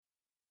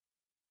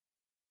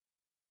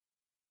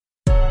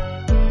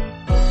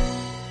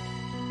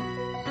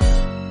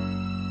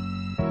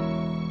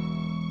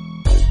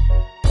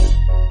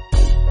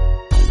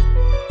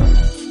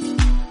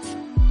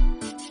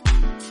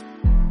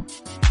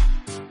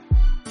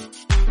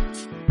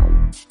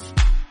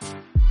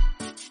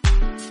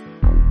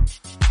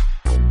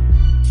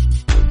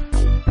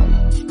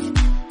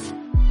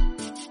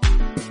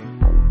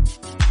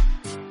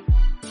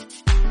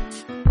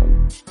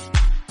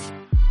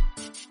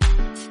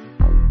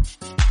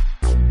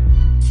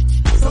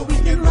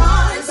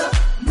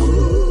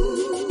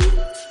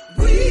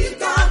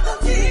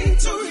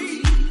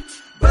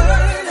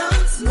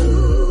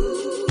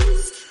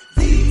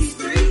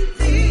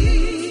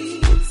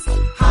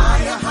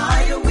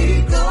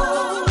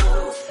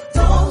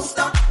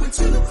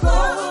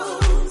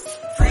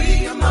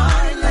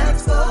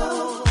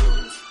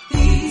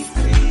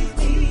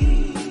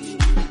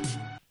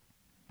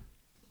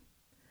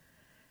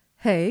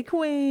Hey,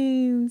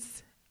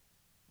 queens.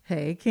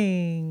 Hey,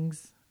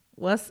 kings.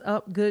 What's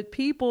up, good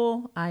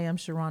people? I am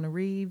Sharrona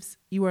Reaves.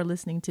 You are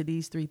listening to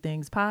These Three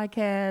Things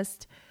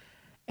podcast.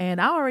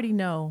 And I already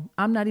know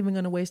I'm not even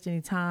going to waste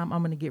any time. I'm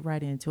going to get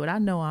right into it. I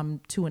know I'm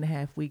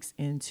 2.5 weeks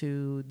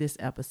into this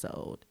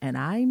episode. And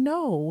I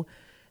know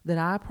that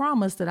I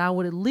promised that I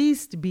would at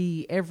least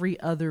be every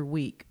other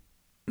week.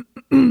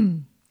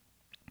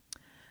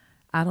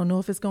 I don't know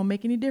if it's going to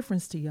make any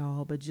difference to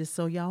y'all, but just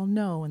so y'all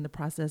know, in the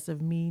process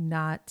of me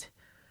not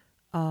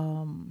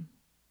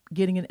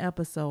getting an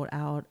episode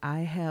out, I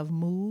have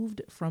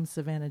moved from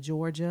Savannah,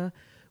 Georgia,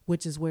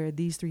 which is where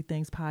These Three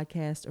Things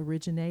podcast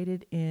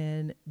originated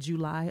in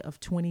July of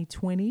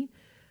 2020.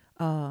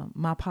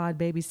 My pod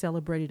baby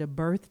celebrated a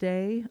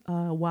birthday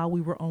while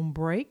we were on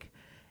break.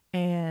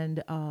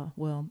 And,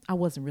 I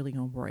wasn't really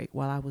on break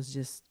while I was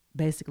just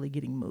basically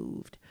getting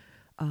moved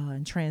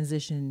and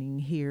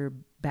transitioning here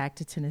back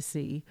to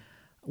Tennessee,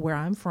 where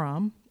I'm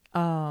from.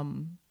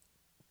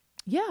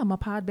 My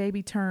pod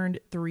baby turned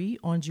 3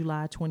 on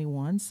July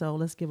 21. So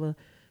let's give a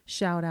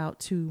shout out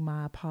to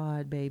my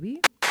pod baby.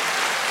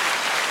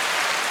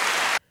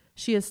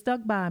 She has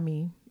stuck by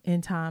me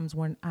in times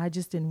when I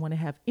just didn't want to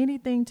have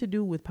anything to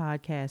do with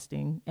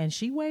podcasting. And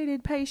she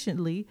waited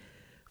patiently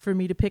for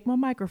me to pick my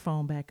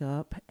microphone back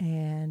up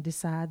and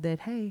decide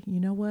that, hey, you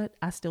know what?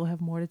 I still have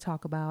more to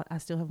talk about. I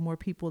still have more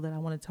people that I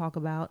want to talk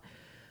about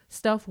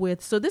stuff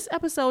with. So this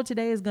episode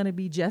today is going to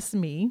be just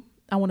me.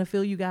 I want to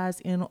fill you guys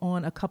in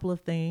on a couple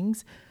of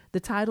things. The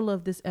title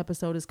of this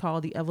episode is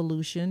called The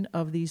Evolution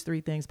of These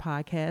Three Things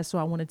podcast. So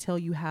I want to tell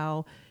you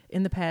how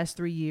in the past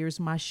 3 years,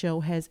 my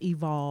show has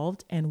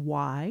evolved and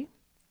why.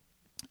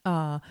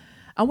 I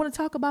want to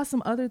talk about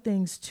some other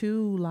things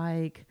too,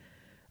 like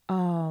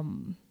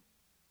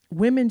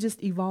women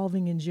just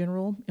evolving in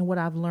general and what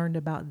I've learned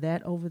about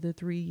that over the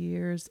 3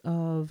 years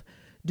of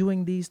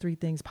doing These Three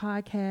Things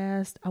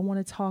podcast. I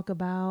want to talk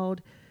about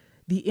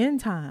the end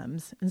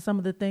times and some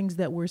of the things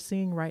that we're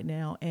seeing right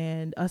now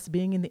and us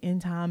being in the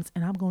end times.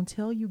 And I'm going to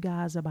tell you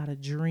guys about a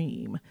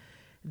dream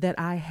that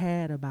I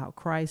had about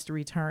Christ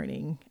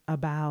returning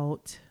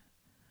about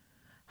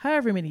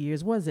however many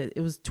years was it?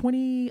 It was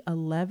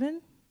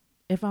 2011,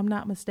 if I'm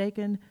not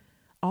mistaken.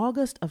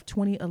 August of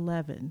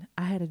 2011,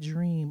 I had a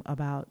dream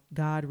about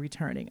God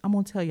returning. I'm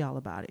going to tell y'all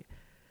about it.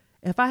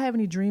 If I have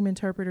any dream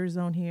interpreters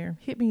on here,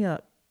 hit me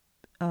up.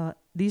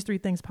 These Three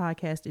Things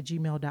podcast at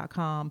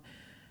gmail.com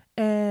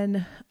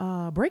and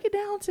break it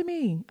down to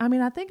me. I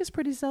mean, I think it's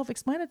pretty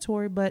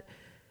self-explanatory, but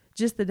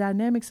just the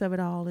dynamics of it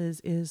all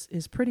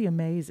is pretty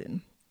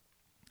amazing.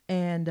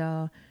 And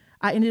I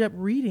ended up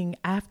reading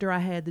after I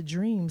had the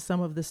dream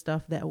some of the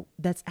stuff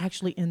that's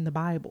actually in the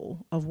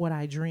Bible of what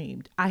I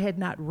dreamed. I had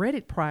not read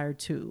it prior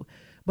to,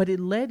 but it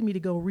led me to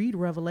go read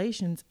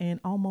Revelations and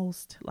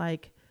almost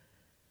like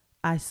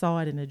I saw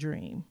it in a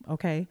dream.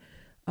 Okay.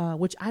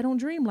 Which I don't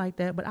dream like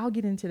that, but I'll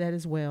get into that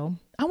as well.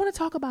 I want to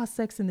talk about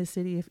Sex in the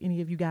City. If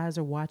any of you guys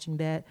are watching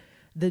that,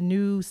 the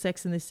new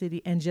Sex in the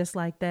City and Just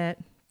Like That.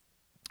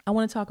 I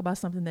want to talk about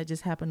something that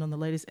just happened on the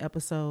latest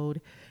episode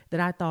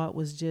that I thought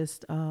was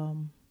just,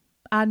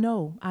 I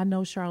know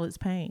Charlotte's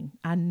pain.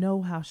 I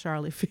know how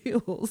Charlotte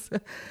feels.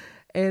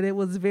 And it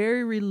was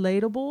very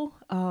relatable.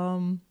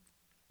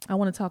 I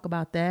want to talk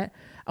about that.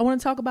 I want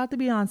to talk about the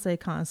Beyonce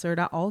concert.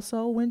 I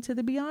also went to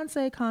the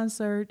Beyonce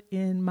concert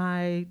in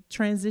my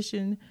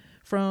transition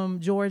from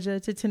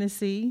Georgia to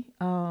Tennessee.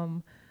 I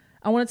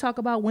want to talk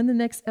about when the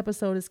next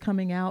episode is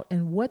coming out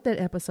and what that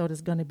episode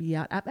is going to be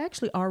out. I've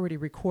actually already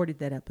recorded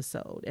that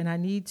episode and I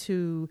need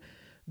to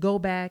go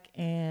back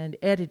and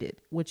edit it,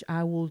 which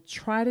I will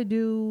try to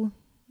do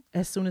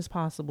as soon as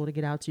possible to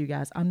get out to you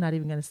guys. I'm not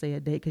even going to say a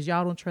date because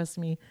y'all don't trust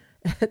me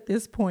at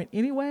this point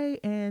anyway,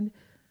 and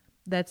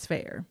that's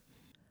fair.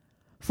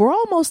 For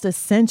almost a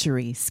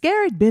century,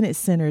 Scarrett Bennett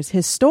Center's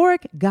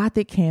historic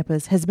Gothic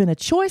campus has been a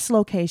choice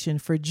location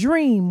for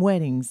dream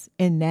weddings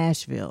in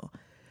Nashville.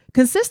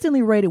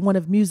 Consistently rated one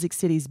of Music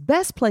City's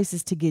best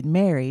places to get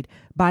married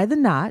by The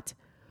Knot,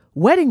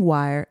 Wedding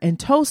Wire, and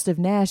Toast of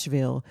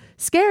Nashville,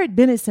 Scarrett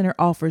Bennett Center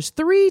offers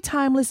 3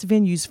 timeless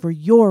venues for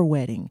your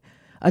wedding: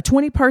 a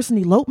 20-person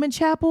elopement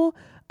chapel,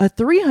 a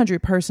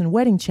 300-person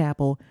wedding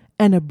chapel,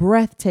 and a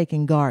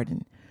breathtaking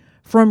garden.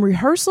 From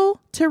rehearsal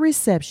to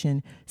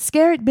reception,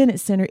 Scarrett Bennett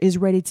Center is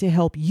ready to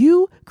help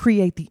you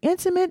create the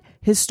intimate,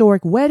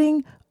 historic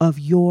wedding of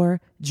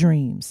your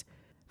dreams.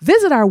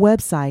 Visit our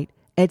website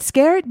at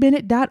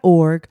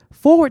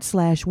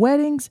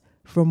scarrettbennett.org/weddings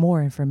for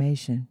more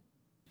information.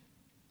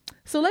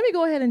 So let me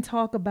go ahead and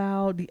talk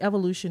about the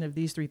evolution of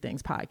These Three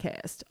Things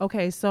podcast.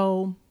 Okay,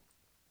 so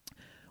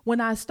when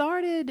I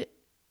started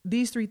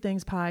These Three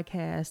Things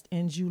podcast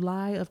in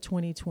July of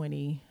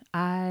 2020,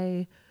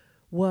 I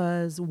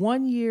was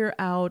 1 year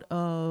out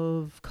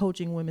of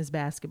coaching women's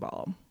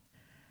basketball.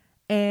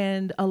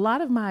 And a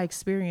lot of my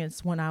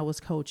experience when I was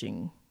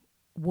coaching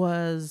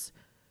was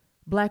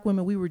Black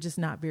women, we were just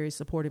not very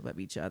supportive of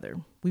each other.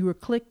 We were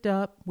clicked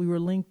up, we were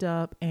linked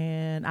up,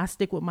 and I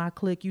stick with my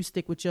clique, you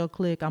stick with your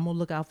clique. I'm going to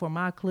look out for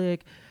my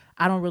clique.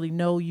 I don't really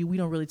know you. We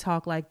don't really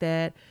talk like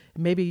that.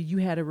 Maybe you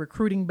had a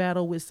recruiting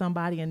battle with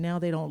somebody and now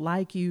they don't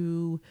like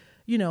you,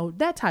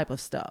 that type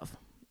of stuff.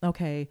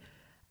 Okay.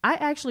 I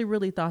actually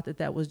really thought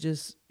that was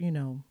just,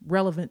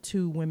 relevant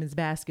to women's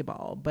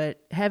basketball.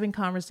 But having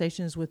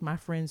conversations with my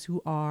friends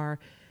who are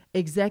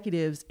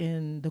executives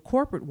in the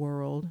corporate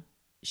world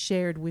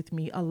shared with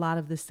me a lot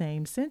of the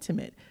same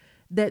sentiment,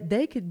 that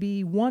they could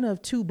be one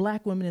of two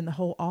Black women in the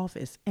whole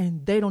office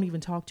and they don't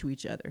even talk to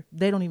each other.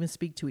 They don't even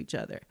speak to each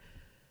other.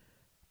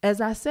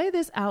 As I say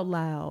this out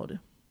loud,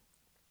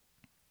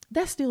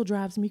 that still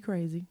drives me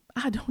crazy.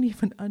 I don't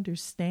even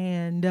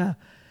understand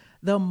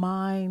the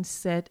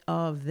mindset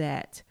of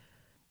that.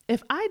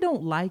 If I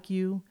don't like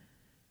you,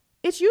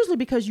 it's usually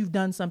because you've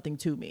done something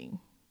to me.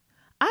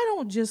 I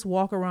don't just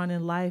walk around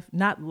in life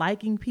not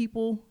liking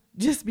people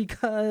just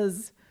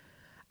because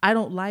I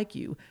don't like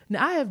you.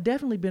 Now, I have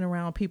definitely been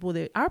around people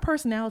that our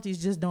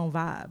personalities just don't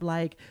vibe.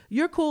 Like,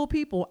 you're cool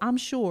people, I'm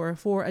sure,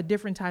 for a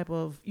different type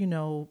of,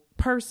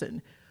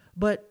 person.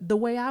 But the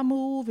way I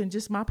move and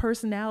just my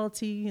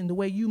personality and the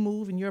way you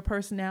move and your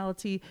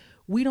personality,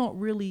 we don't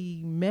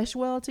really mesh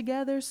well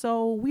together.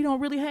 So we don't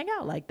really hang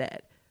out like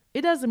that.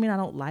 It doesn't mean I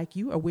don't like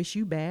you or wish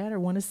you bad or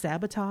want to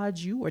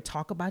sabotage you or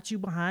talk about you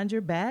behind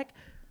your back.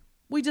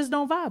 We just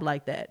don't vibe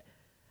like that.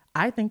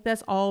 I think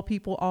that's all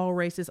people, all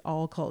races,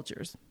 all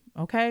cultures.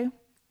 Okay.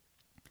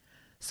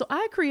 So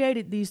I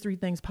created these 3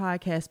 Things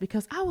podcast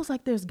because I was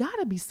like, there's got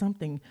to be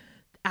something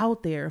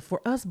out there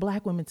for us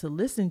Black women to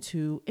listen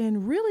to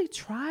and really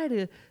try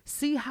to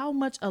see how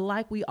much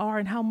alike we are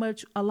and how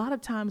much a lot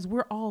of times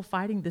we're all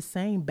fighting the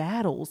same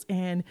battles.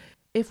 And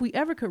if we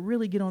ever could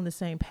really get on the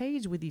same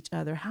page with each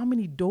other, how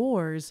many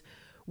doors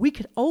we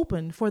could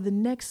open for the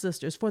next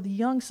sisters, for the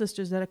young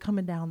sisters that are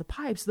coming down the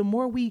pipes. The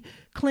more we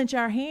clench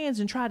our hands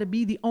and try to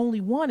be the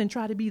only one and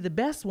try to be the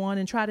best one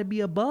and try to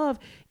be above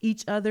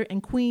each other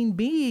and queen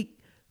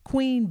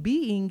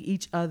being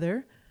each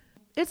other,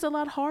 it's a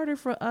lot harder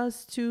for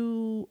us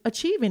to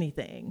achieve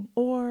anything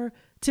or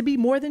to be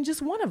more than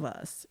just one of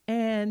us.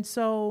 And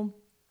so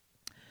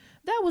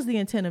that was the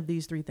intent of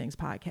these 3 Things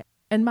podcast.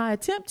 And my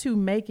attempt to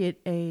make it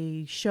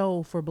a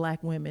show for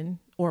Black women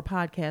or a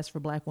podcast for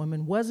Black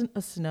women wasn't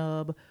a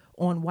snub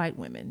on white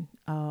women.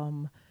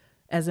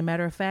 As a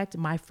matter of fact,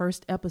 my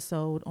first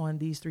episode on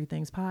these 3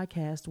 Things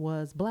podcast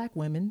was Black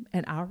women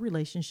and our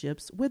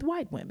relationships with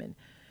white women.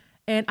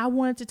 And I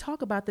wanted to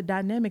talk about the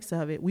dynamics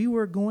of it. We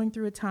were going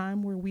through a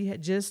time where we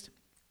had just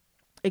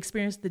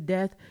experienced the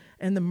death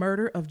and the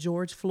murder of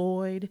George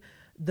Floyd,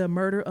 the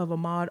murder of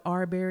Ahmaud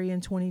Arbery in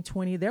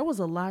 2020. There was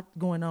a lot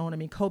going on. I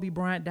mean, Kobe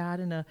Bryant died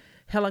in a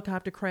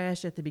helicopter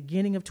crash at the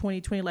beginning of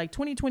 2020. Like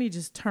 2020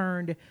 just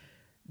turned,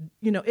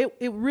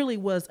 it really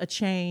was a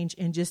change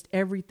in just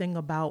everything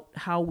about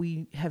how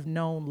we have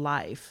known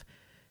life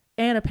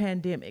and a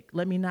pandemic.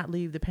 Let me not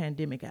leave the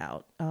pandemic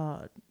out.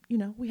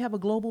 We have a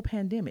global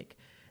pandemic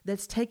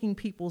that's taking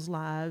people's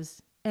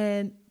lives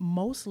and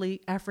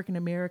mostly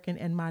African-American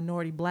and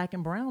minority Black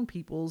and brown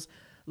people's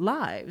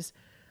lives,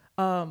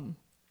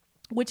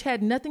 which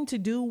had nothing to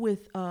do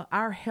with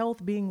our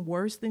health being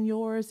worse than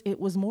yours. It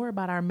was more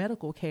about our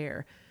medical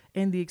care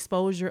and the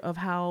exposure of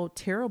how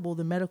terrible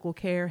the medical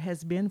care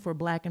has been for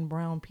Black and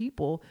brown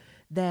people,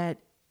 that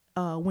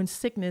when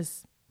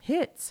sickness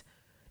hits,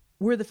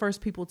 we're the first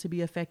people to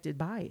be affected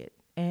by it.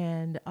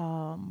 And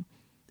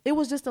it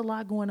was just a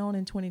lot going on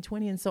in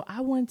 2020. And so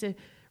I wanted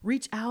to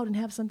reach out and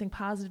have something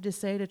positive to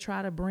say to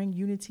try to bring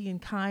unity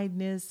and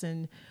kindness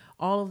and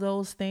all of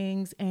those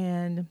things.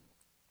 And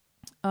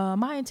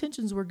my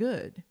intentions were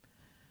good.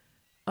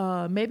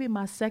 Maybe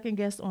my second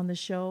guest on the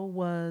show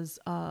was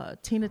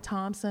Tina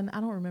Thompson.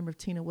 I don't remember if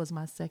Tina was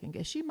my second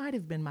guest. She might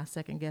have been my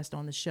second guest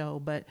on the show,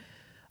 but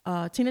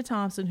Tina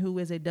Thompson, who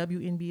is a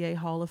WNBA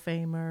Hall of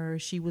Famer,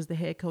 she was the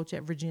head coach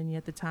at Virginia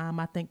at the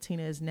time. I think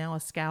Tina is now a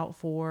scout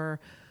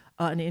for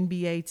an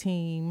NBA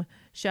team.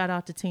 Shout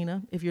out to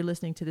Tina if you're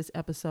listening to this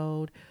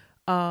episode.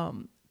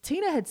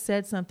 Tina had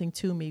said something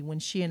to me when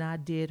she and I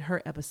did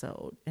her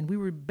episode, and we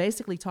were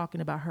basically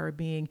talking about her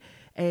being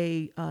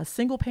a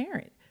single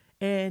parent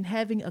and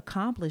having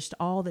accomplished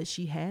all that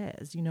she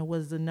has.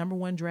 Was the number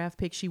 1 draft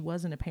pick. She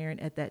wasn't a parent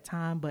at that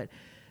time, but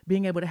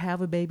being able to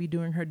have a baby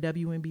during her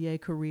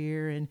WNBA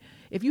career. And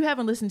if you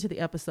haven't listened to the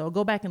episode,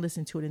 go back and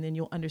listen to it, and then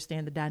you'll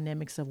understand the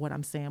dynamics of what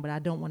I'm saying. But I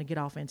don't want to get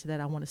off into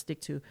that. I want to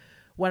stick to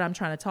what I'm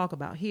trying to talk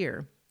about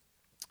here.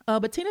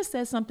 But Tina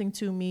said something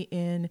to me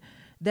in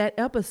that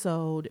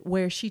episode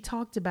where she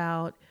talked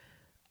about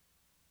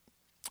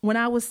when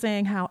I was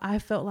saying how I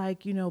felt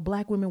like,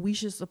 Black women, we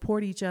should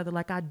support each other.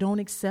 Like, I don't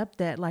accept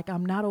that. Like,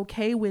 I'm not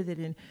okay with it.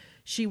 And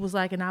she was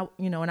like, and I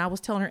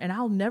was telling her, and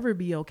I'll never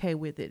be okay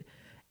with it.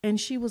 And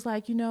she was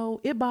like,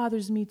 it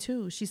bothers me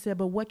too. She said,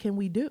 but what can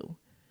we do?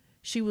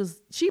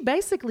 She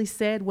basically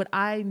said what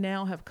I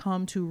now have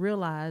come to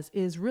realize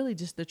is really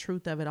just the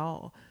truth of it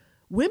all.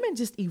 Women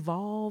just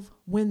evolve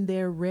when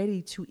they're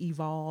ready to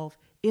evolve,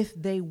 if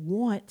they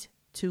want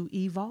to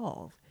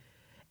evolve.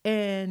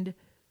 And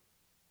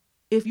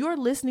if you're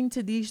listening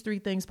to these 3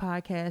 Things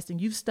podcast and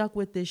you've stuck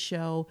with this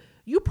show,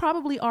 you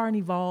probably are an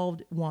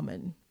evolved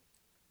woman.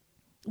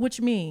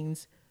 which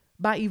means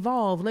by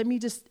evolve, let me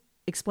just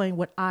explain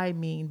what I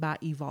mean by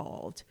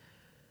evolved.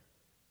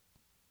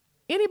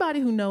 Anybody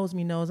who knows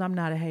me knows I'm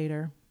not a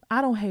hater.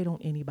 I don't hate on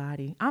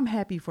anybody. I'm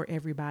happy for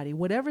everybody.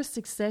 Whatever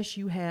success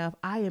you have,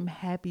 I am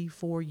happy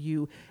for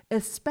you,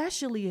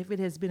 especially if it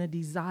has been a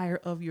desire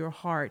of your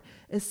heart,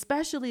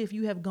 especially if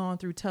you have gone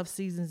through tough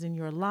seasons in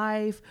your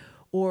life,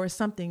 or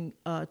something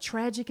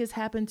tragic has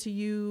happened to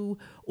you,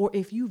 or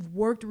if you've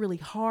worked really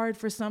hard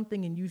for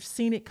something and you've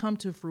seen it come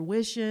to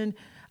fruition.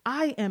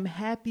 I am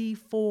happy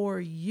for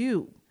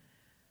you.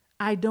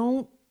 I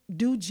don't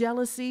do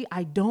jealousy.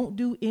 I don't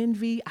do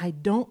envy. I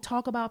don't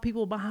talk about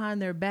people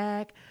behind their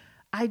back.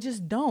 I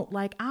just don't.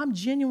 Like, I'm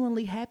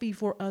genuinely happy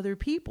for other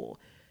people.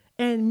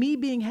 And me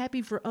being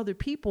happy for other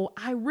people,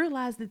 I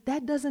realize that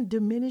that doesn't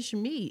diminish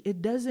me.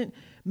 It doesn't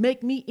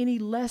make me any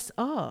less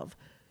of.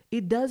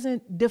 It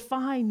doesn't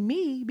define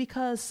me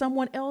because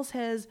someone else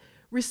has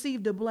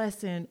received a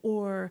blessing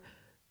or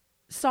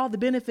saw the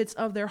benefits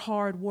of their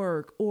hard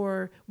work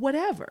or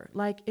whatever.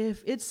 Like,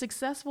 if it's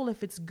successful,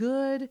 if it's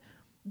good,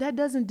 that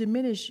doesn't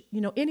diminish,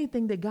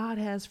 anything that God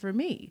has for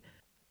me.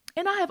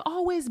 And I have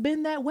always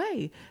been that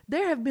way.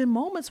 There have been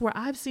moments where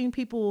I've seen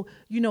people,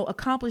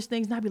 accomplish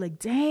things and I'd be like,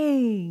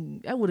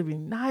 dang, that would have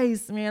been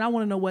nice, man. I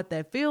want to know what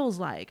that feels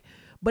like.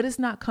 But it's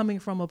not coming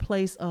from a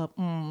place of,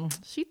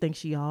 she thinks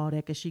she all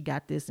that because she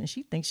got this and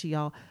she thinks she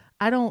all.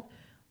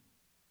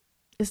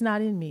 It's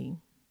not in me.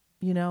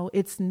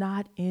 It's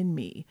not in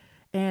me.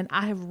 And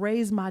I have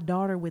raised my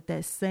daughter with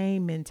that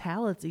same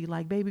mentality.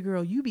 Like, baby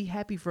girl, you be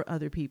happy for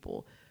other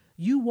people.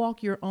 You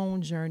walk your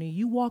own journey.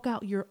 You walk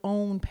out your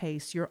own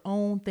pace, your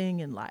own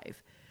thing in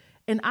life.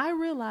 And I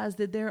realize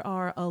that there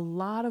are a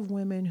lot of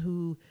women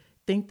who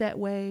think that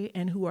way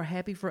and who are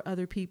happy for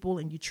other people,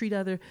 and you treat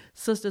other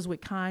sisters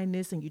with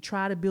kindness and you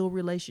try to build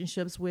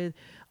relationships with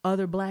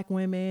other Black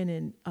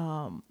women.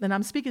 And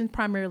I'm speaking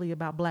primarily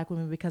about Black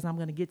women because I'm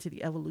going to get to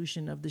the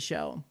evolution of the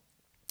show.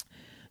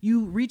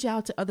 You reach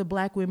out to other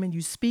Black women.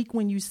 You speak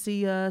when you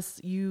see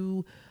us.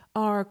 You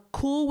are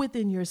cool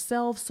within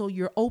yourself, so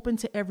you're open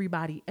to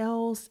everybody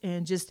else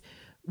and just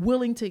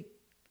willing to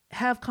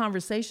have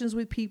conversations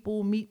with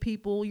people, meet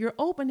people. You're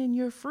open and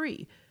you're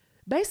free.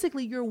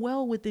 Basically, you're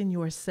well within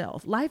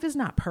yourself. Life is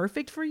not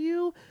perfect for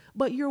you,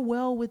 but you're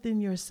well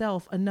within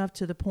yourself enough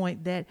to the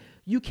point that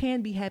you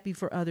can be happy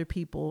for other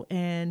people,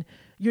 and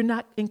you're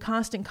not in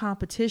constant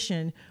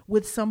competition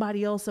with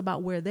somebody else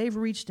about where they've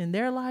reached in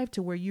their life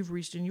to where you've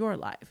reached in your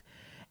life.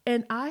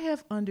 And I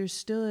have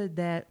understood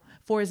that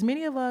for as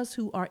many of us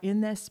who are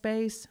in that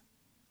space,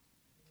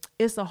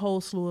 it's a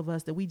whole slew of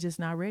us that we just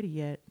not ready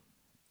yet.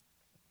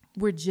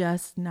 We're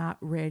just not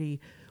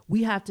ready.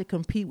 We have to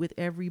compete with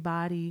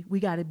everybody. We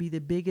got to be the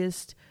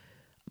biggest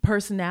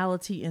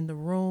personality in the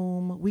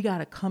room. We got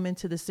to come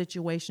into the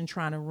situation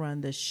trying to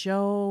run the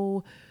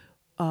show.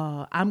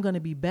 I'm going to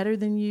be better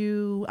than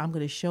you. I'm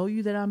going to show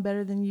you that I'm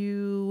better than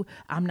you.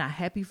 I'm not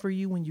happy for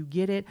you when you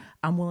get it.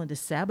 I'm willing to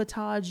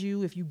sabotage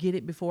you if you get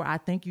it before I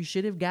think you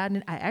should have gotten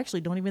it. I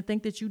actually don't even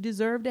think that you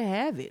deserve to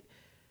have it.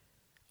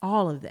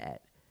 All of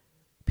that.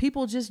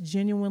 People just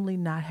genuinely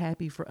not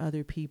happy for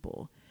other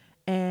people.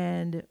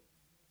 And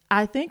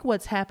I think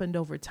what's happened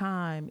over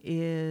time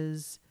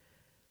is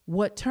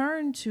what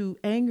turned to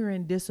anger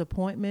and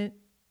disappointment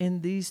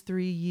in these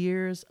 3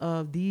 years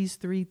of these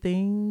 3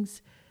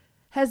 things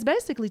has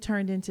basically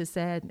turned into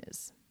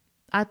sadness.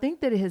 I think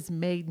that it has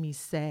made me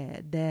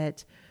sad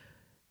that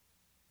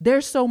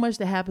there's so much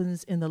that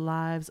happens in the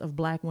lives of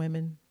Black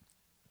women.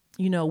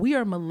 We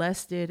are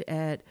molested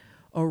at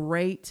a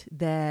rate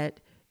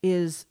that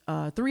is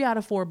 3 out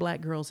of 4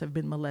 Black girls have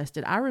been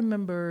molested. I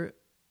remember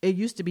it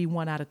used to be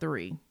 1 out of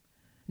 3.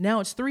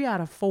 Now it's 3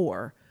 out of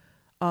 4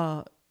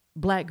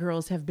 Black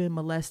girls have been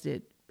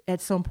molested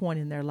at some point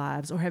in their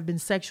lives or have been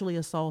sexually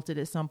assaulted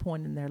at some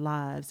point in their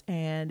lives.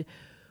 And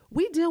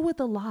we deal with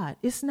a lot.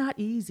 It's not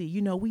easy.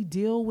 We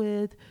deal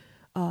with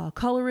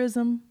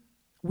colorism.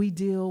 We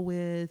deal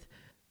with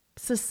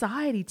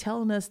society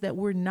telling us that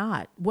we're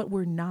not what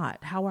we're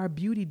not, how our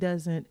beauty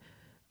doesn't,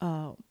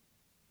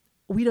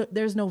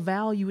 there's no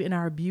value in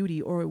our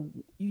beauty, or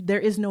there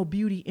is no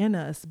beauty in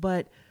us.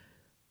 But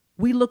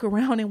we look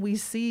around and we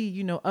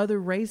see, other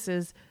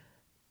races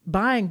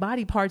buying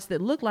body parts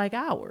that look like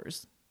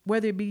ours,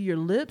 whether it be your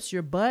lips,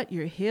 your butt,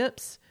 your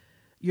hips,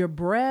 your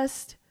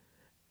breast.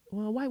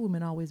 Well, white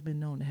women always been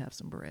known to have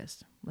some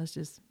breasts. Let's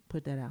just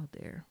put that out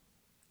there.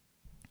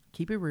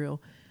 Keep it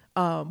real.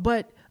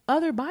 But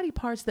other body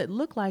parts that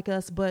look like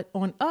us, but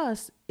on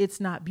us, it's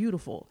not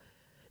beautiful.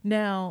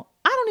 Now,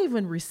 I don't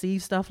even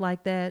receive stuff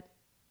like that.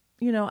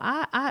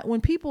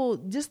 When people,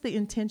 just the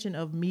intention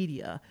of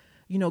media,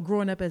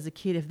 growing up as a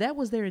kid, if that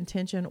was their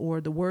intention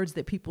or the words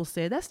that people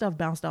said, that stuff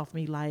bounced off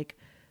me like,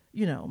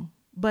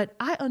 but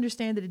I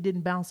understand that it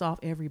didn't bounce off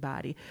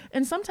everybody.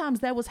 And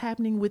sometimes that was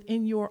happening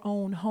within your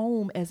own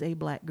home as a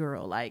Black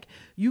girl. Like,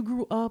 you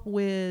grew up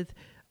with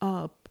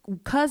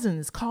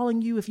cousins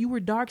calling you, if you were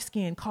dark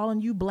skinned,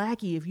 calling you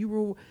blackie. If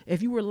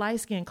you were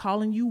light skinned,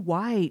 calling you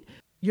white.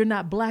 you're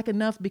not black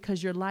enough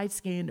because you're light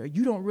skinned, or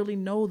you don't really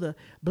know the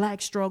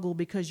black struggle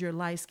because you're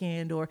light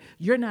skinned, or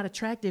you're not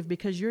attractive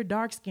because you're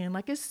dark skinned.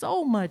 Like, it's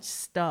so much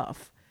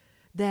stuff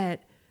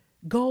that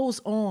goes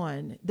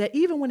on that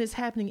even when it's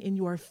happening in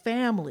your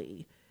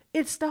family,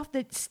 it's stuff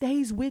that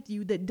stays with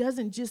you, that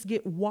doesn't just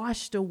get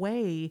washed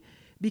away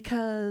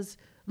because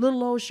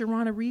little old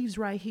Sharrona Reaves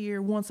right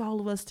here wants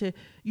all of us to,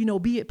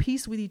 be at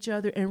peace with each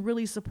other and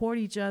really support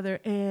each other.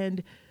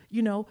 And,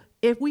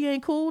 if we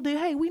ain't cool, then,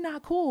 hey, we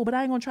not cool, but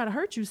I ain't gonna try to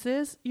hurt you,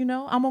 sis. I'm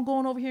gonna go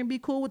on over here and be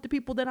cool with the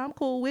people that I'm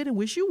cool with and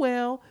wish you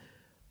well.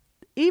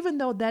 Even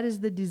though that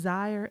is the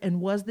desire and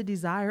was the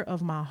desire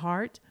of my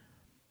heart,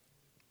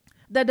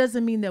 that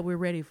doesn't mean that we're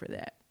ready for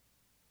that.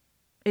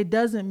 It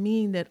doesn't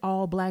mean that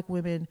all black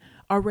women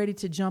are ready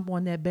to jump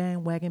on that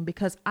bandwagon,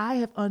 because I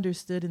have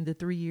understood in the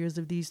 3 years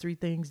of these three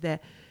things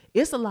that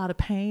it's a lot of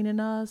pain in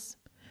us.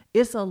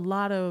 It's a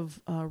lot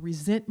of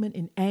resentment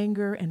and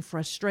anger and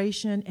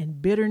frustration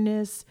and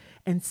bitterness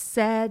and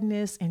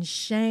sadness and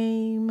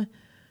shame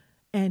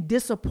and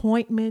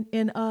disappointment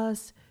in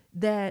us,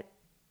 that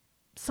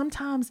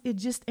sometimes it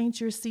just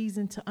ain't your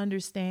season to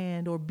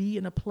understand or be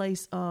in a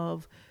place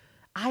of,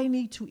 I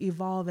need to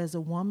evolve as a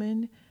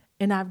woman,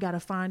 and I've got to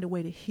find a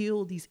way to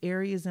heal these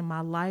areas in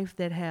my life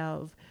that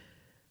have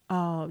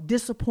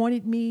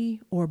disappointed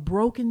me or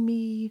broken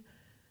me,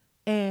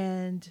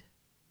 and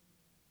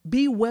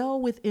be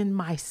well within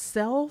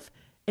myself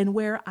and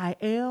where I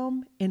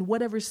am in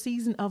whatever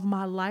season of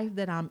my life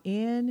that I'm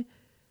in,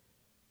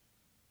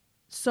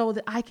 so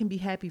that I can be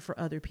happy for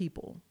other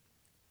people.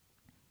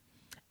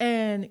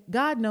 And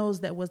God knows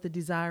that was the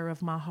desire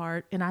of my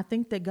heart. And I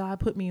think that God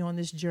put me on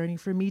this journey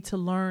for me to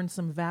learn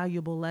some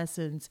valuable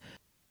lessons.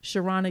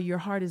 Sharrona, your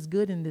heart is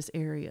good in this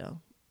area.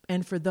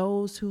 And for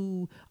those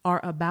who are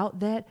about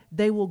that,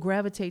 they will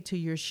gravitate to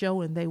your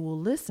show and they will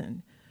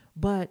listen.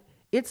 But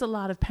it's a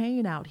lot of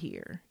pain out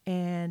here.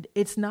 And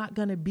it's not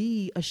going to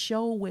be a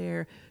show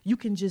where you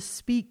can just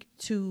speak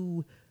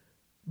to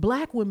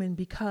black women,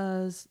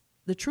 because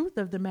the truth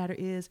of the matter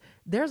is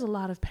there's a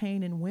lot of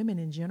pain in women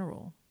in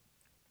general.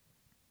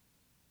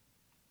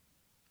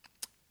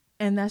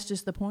 And that's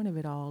just the point of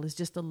it all. It's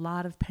just a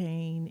lot of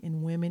pain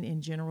in women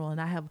in general.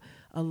 And I have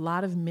a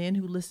lot of men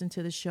who listen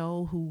to the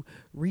show who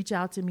reach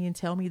out to me and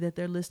tell me that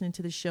they're listening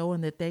to the show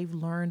and that they've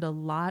learned a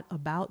lot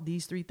about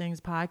These Three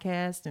Things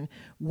podcast and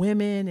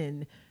women,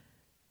 and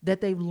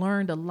that they've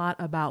learned a lot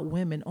about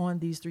women on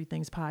These Three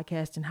Things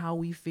podcast and how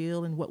we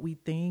feel and what we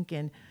think,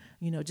 and,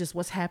 just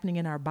what's happening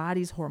in our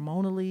bodies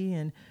hormonally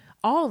and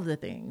all of the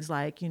things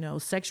like,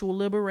 sexual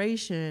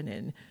liberation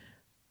and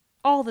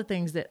all the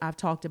things that I've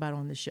talked about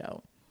on the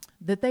show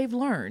that they've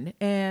learned.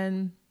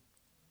 And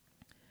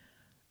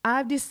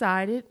I've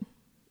decided,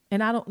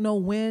 and I don't know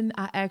when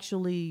I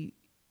actually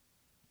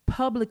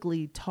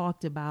publicly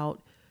talked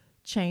about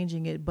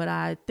changing it, but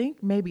I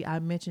think maybe I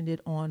mentioned it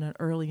on an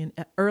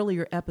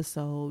earlier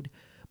episode.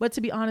 But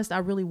to be honest, I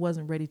really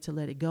wasn't ready to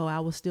let it go.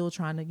 I was still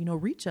trying to,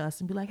 reach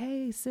us and be like,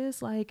 hey,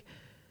 sis, like,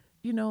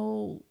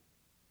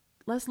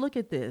 let's look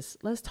at this.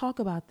 Let's talk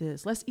about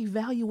this. Let's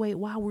evaluate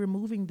why we're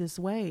moving this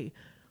way.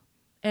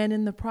 And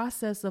in the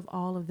process of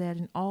all of that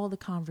and all the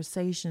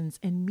conversations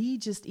and me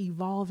just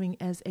evolving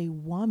as a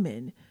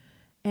woman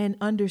and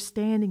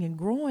understanding and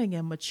growing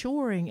and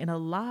maturing in a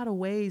lot of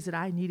ways that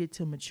I needed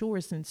to mature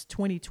since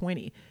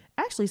 2020,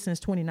 actually since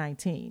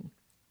 2019.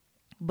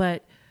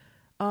 But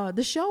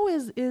the show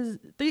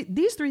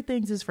these three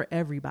things is for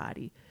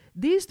everybody.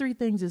 These three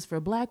things is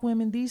for black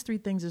women. These three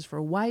things is for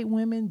white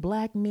women,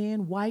 black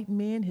men, white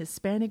men,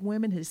 Hispanic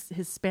women,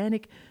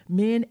 Hispanic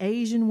men,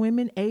 Asian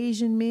women,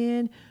 Asian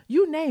men,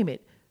 you name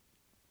it.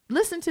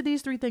 Listen to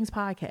These Three Things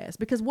podcast,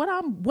 because what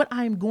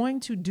I'm going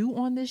to do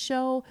on this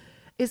show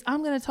is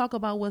I'm going to talk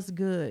about what's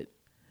good.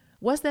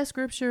 What's that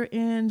scripture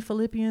in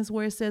Philippians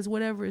where it says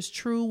whatever is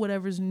true,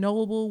 whatever is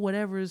noble,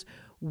 whatever is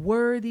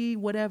worthy,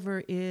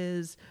 whatever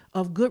is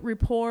of good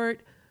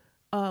report,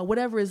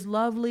 whatever is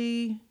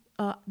lovely.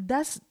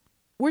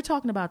 We're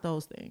talking about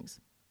those things.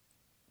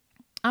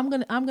 I'm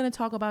going to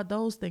talk about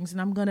those things, and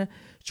I'm going to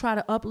try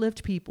to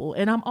uplift people.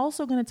 And I'm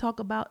also going to talk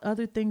about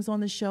other things on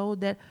the show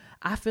that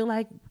I feel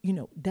like,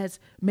 that's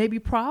maybe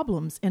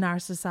problems in our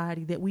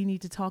society that we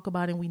need to talk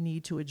about and we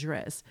need to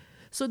address.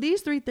 So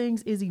These Three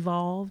Things is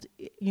evolved.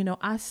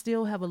 I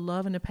still have a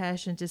love and a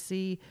passion to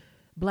see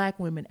black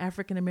women,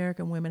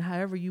 African-American women,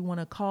 however you want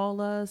to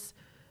call us,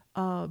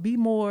 be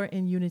more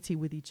in unity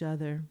with each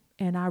other.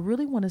 And I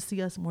really want to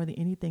see us more than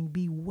anything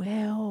be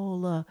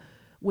well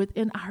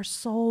within our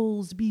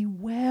souls, be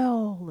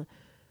well,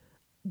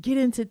 get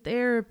into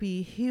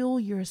therapy, heal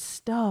your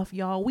stuff,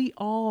 y'all. We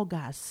all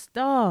got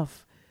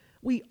stuff.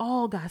 We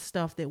all got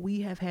stuff that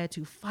we have had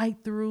to fight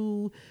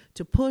through,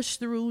 to push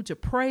through, to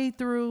pray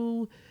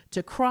through,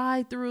 to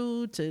cry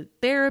through, to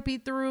therapy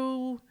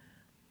through.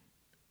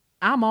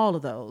 I'm all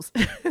of those.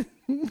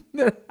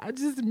 I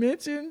just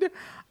mentioned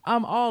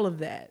I'm all of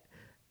that.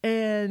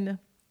 And,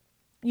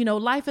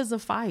 life is a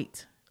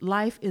fight.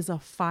 Life is a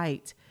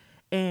fight.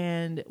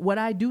 And what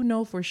I do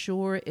know for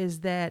sure is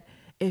that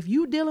if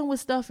you dealing with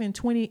stuff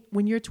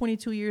when you're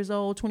 22 years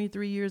old,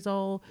 23 years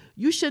old,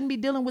 you shouldn't be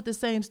dealing with the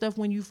same stuff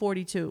when you're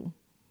 42.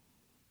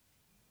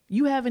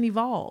 You haven't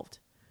evolved.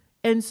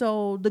 And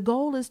so the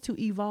goal is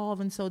to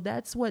evolve. And so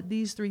that's what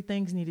these three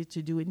things needed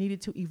to do. It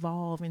needed to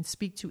evolve and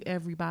speak to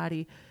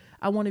everybody.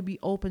 I want to be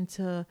open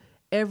to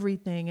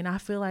everything. And I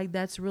feel like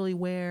that's really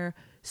where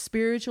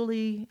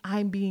spiritually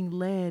I'm being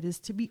led, is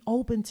to be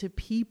open to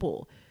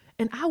people.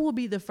 And I will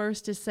be the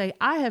first to say,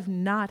 I have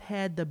not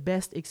had the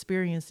best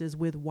experiences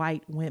with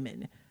white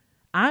women.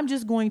 I'm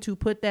just going to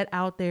put that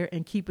out there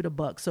and keep it a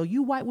buck. So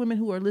you white women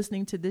who are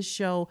listening to this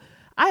show,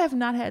 I have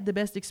not had the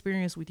best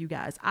experience with you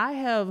guys. I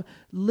have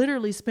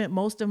literally spent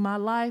most of my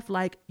life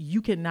like,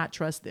 you cannot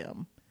trust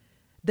them.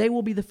 They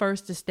will be the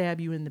first to stab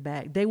you in the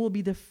back. They will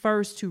be the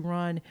first to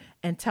run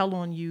and tell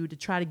on you to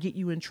try to get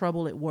you in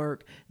trouble at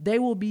work. They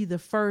will be the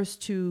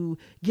first to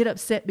get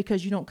upset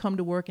because you don't come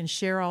to work and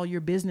share all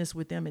your business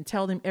with them and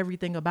tell them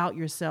everything about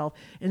yourself.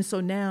 And so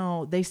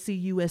now they see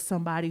you as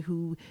somebody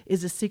who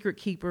is a secret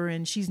keeper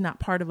and she's not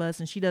part of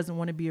us and she doesn't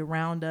want to be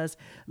around us.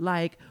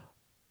 Like,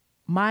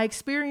 my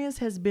experience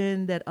has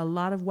been that a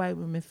lot of white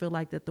women feel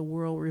like that the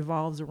world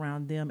revolves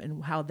around them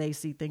and how they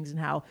see things and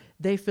how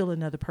they feel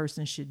another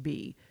person should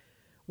be,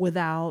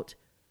 without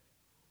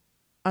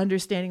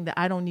understanding that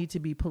I don't need to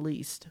be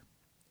policed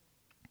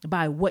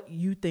by what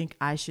you think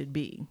I should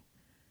be.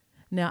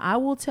 Now, I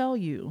will tell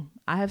you,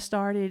 I have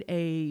started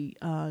a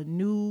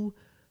new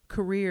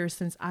career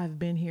since I've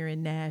been here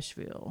in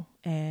Nashville,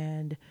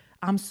 and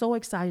I'm so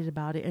excited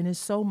about it. And there's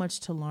so much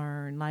to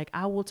learn. Like,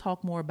 I will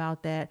talk more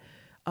about that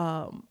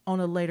on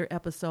a later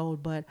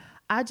episode, but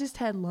I just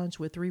had lunch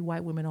with 3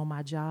 white women on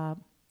my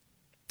job.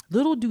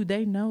 Little do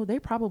they know, they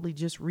probably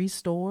just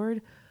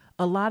restored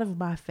a lot of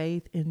my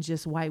faith in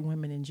just white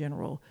women in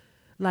general.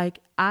 Like,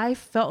 I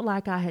felt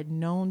like I had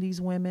known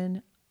these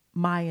women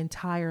my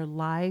entire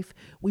life.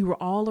 We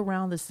were all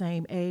around the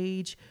same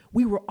age.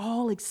 We were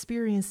all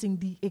experiencing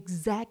the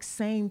exact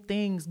same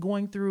things,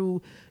 going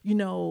through,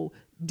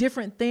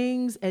 different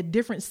things at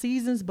different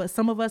seasons, but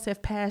some of us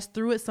have passed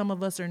through it. Some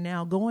of us are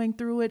now going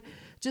through it,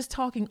 just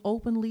talking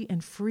openly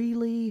and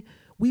freely.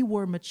 We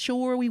were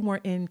mature. We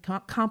weren't in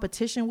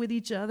competition with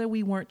each other.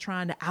 We weren't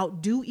trying to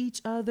outdo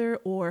each other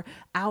or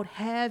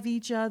out-have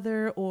each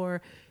other,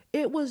 or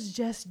it was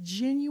just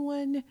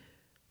genuine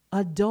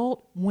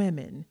adult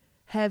women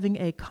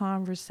having a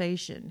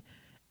conversation.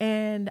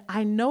 And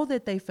I know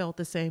that they felt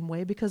the same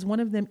way because one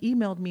of them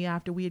emailed me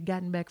after we had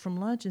gotten back from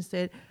lunch and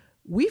said,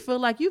 we feel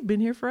like you've been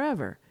here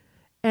forever.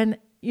 And,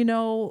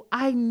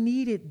 I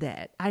needed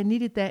that.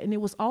 And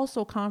it was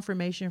also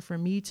confirmation for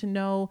me to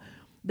know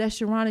that,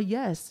 Sharrona,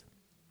 yes,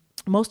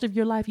 most of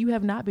your life you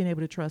have not been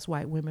able to trust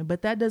white women,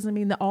 but that doesn't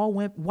mean that all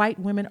white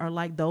women are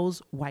like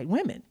those white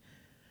women.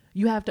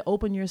 You have to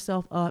open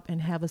yourself up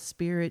and have a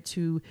spirit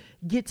to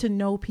get to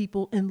know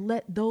people and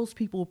let those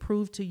people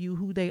prove to you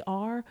who they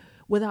are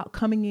without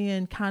coming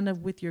in kind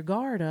of with your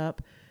guard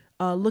up,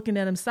 looking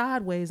at them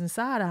sideways and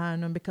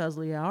side-eyeing them because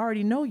I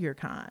already know your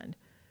kind.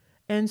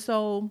 And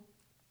so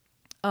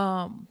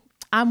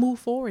I move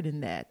forward in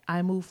that.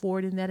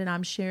 And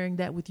I'm sharing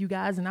that with you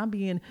guys, and I'm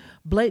being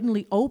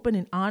blatantly open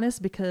and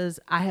honest because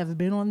I have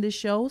been on this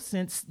show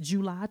since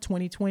July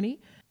 2020.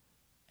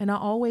 And I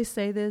always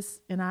say this,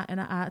 and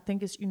I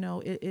think it's,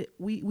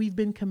 we've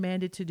been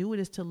commanded to do it,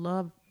 is to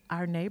love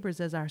our neighbors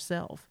as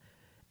ourselves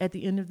at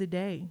the end of the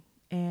day.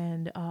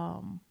 And,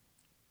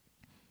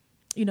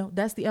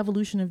 that's the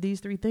evolution of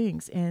these 3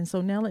 things. And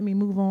so now let me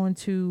move on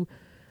to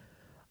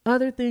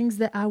other things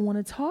that I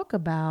want to talk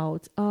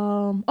about.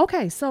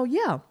 Okay, so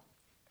yeah.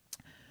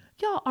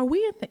 Y'all, are we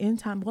in the end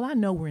time? Well, I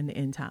know we're in the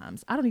end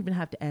times. I don't even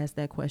have to ask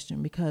that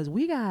question because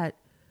we got,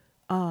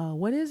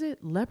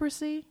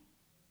 leprosy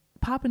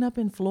popping up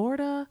in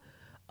Florida.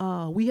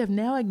 We have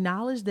now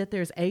acknowledged that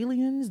there's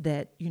aliens,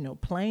 that,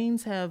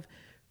 planes have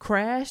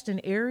crashed in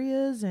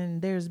areas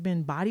and there's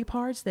been body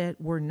parts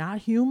that were not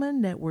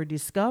human that were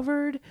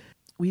discovered.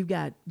 We've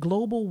got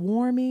global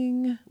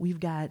warming. We've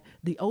got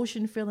the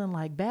ocean feeling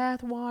like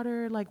bath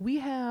water. Like, we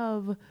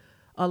have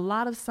a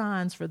lot of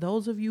signs. For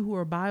those of you who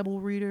are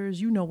Bible readers,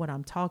 you know what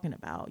I'm talking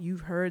about.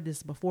 You've heard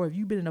this before. If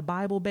you've been in a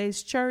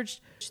Bible-based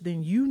church,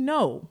 then you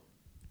know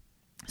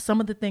some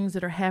of the things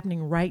that are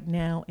happening right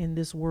now in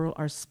this world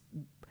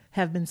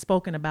have been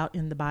spoken about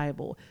in the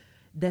Bible,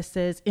 that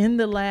says in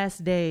the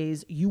last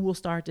days, you will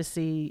start to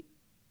see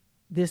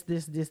this,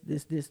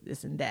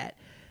 and that.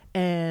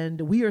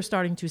 And we are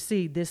starting to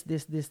see this,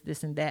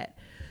 and that.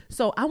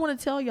 So I want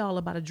to tell y'all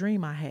about a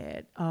dream I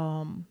had,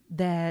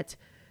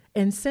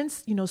 and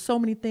since, so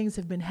many things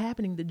have been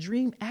happening, the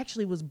dream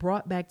actually was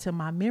brought back to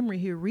my memory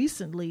here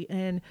recently.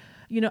 And,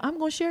 I'm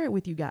going to share it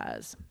with you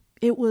guys.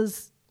 It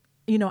was,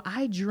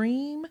 I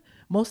dream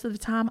most of the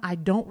time. I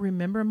don't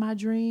remember my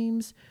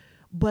dreams,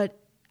 but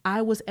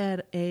I was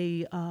at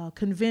a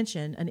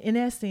convention, an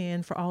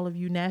NSN, for all of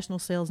you National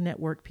Sales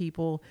Network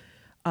people.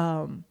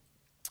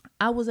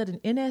 I was at an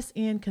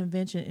NSN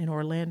convention in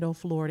Orlando,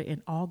 Florida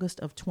in August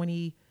of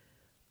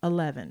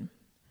 2011.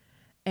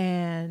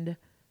 And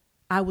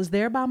I was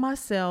there by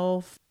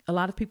myself. A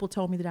lot of people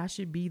told me that I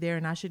should be there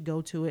and I should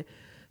go to it.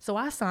 So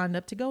I signed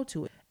up to go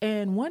to it.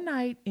 And one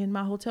night in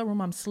my hotel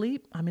room, I'm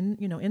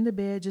in the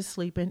bed, just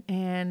sleeping.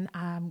 And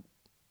I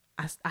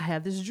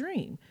have this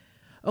dream.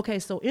 Okay.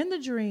 So in the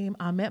dream,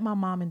 I'm at my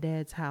mom and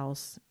dad's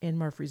house in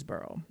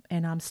Murfreesboro,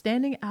 and I'm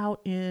standing out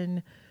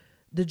in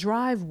the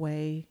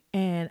driveway,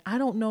 and I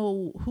don't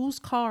know whose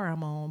car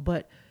I'm on,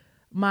 but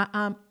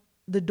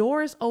the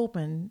door is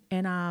open,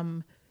 and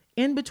I'm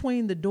in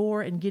between the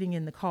door and getting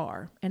in the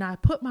car. And I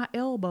put my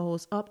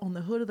elbows up on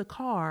the hood of the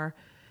car,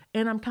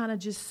 and I'm kind of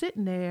just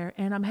sitting there,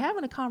 and I'm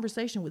having a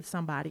conversation with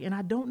somebody, and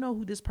I don't know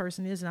who this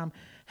person is, and I'm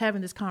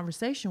having this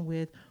conversation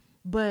with,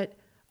 but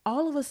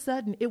all of a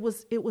sudden it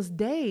was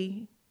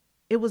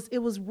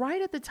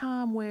right at the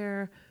time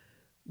where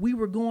we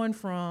were going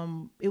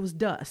from, it was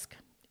dusk.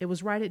 It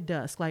was right at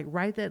dusk, like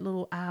right that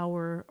little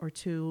hour or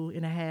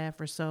 2.5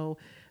 or so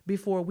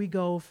before we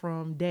go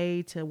from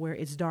day to where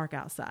it's dark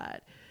outside.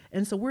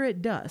 And so we're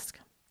at dusk,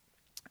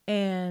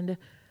 and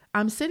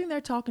I'm sitting there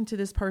talking to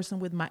this person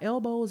with my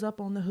elbows up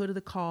on the hood of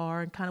the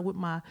car and kind of with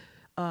my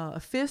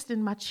fist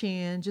in my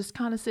chin, just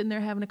kind of sitting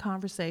there having a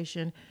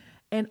conversation.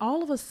 And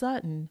all of a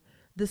sudden,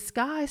 the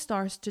sky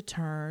starts to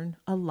turn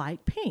a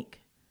light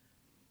pink.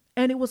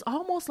 And it was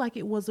almost like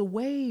it was a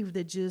wave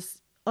that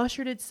just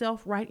ushered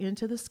itself right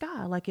into the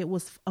sky. Like it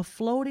was a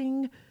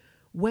floating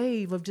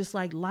wave of just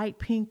like light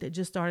pink that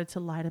just started to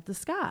light up the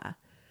sky.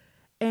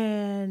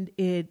 And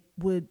it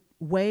would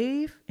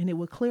wave and it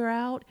would clear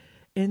out.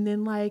 And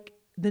then like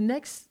the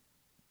next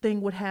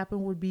thing would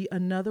happen would be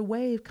another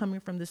wave coming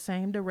from the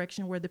same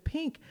direction where the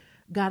pink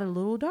got a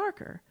little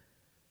darker.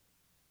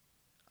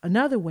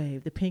 Another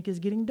wave, the pink is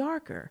getting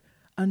darker.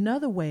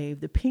 Another wave,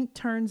 the pink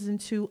turns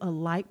into a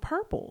light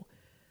purple.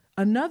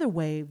 Another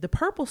wave, the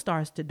purple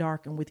starts to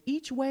darken. With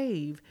each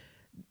wave,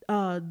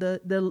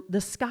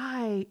 the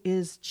sky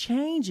is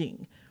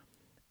changing.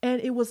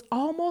 And it was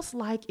almost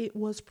like it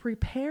was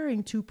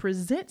preparing to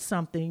present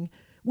something,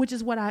 which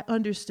is what I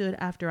understood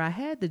after I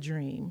had the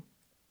dream.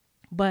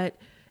 But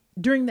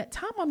during that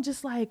time, I'm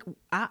just like,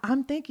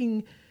 I'm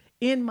thinking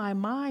in my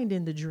mind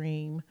in the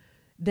dream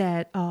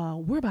that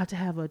we're about to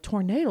have a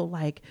tornado.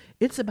 Like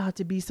it's about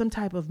to be some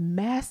type of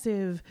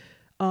massive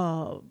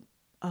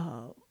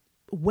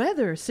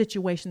weather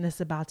situation that's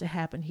about to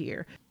happen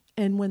here.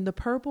 And when the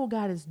purple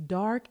got as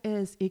dark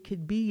as it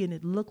could be and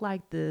it looked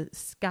like the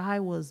sky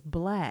was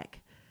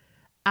black,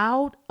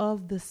 out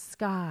of the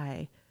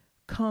sky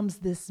comes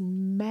this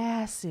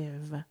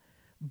massive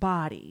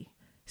body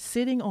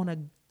sitting on a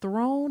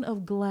throne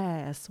of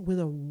glass with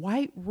a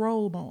white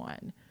robe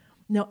on.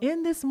 Now,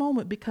 in this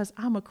moment, because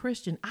I'm a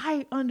Christian,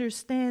 I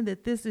understand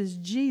that this is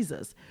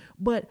Jesus,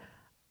 but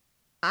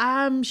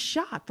I'm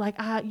shocked. I'm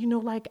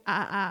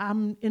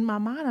in my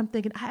mind, I'm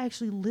thinking I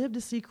actually live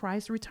to see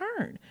Christ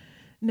return.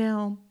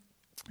 Now,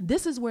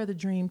 this is where the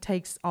dream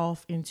takes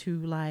off into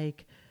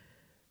like,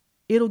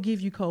 it'll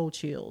give you cold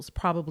chills.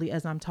 Probably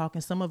as I'm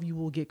talking, some of you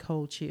will get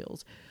cold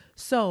chills.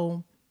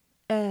 So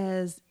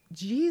as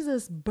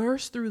Jesus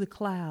bursts through the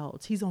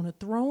clouds, he's on a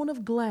throne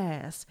of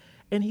glass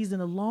and he's in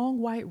a long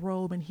white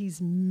robe and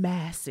he's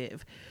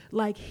massive.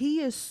 Like he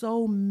is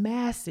so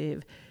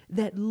massive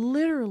that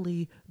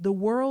literally the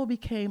world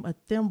became a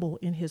thimble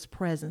in his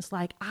presence.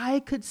 Like I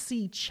could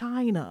see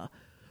China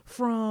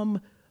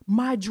from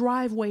my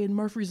driveway in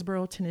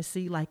Murfreesboro,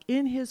 Tennessee. Like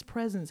in his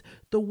presence,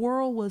 the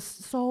world was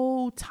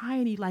so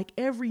tiny, like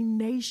every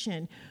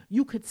nation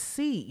you could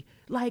see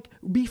like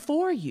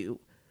before you.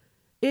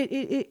 It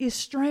is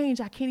strange.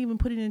 I can't even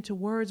put it into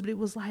words, but it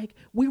was like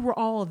we were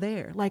all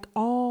there, like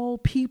all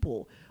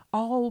people,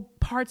 all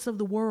parts of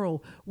the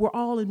world were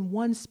all in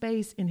one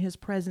space in his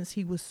presence.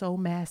 He was so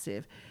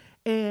massive.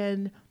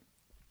 And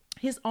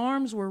his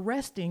arms were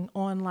resting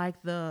on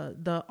like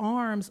the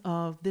arms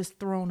of this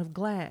throne of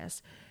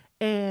glass.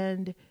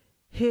 And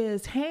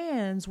his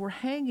hands were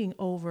hanging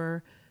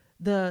over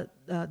the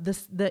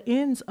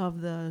ends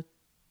of the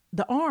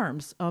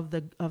arms of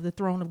the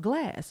throne of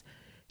glass.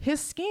 His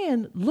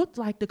skin looked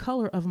like the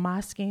color of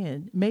my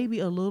skin, maybe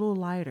a little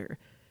lighter.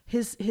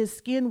 His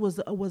skin was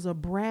a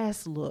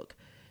brass look.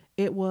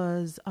 It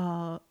was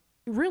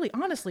really,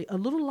 honestly, a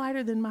little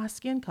lighter than my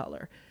skin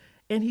color.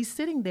 And he's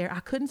sitting there. I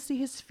couldn't see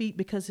his feet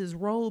because his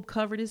robe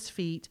covered his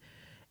feet,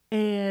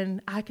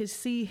 and I could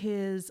see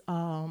him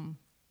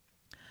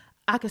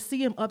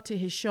up to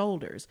his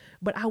shoulders.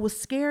 But I was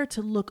scared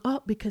to look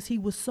up because he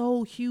was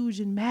so huge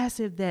and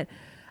massive that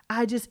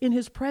in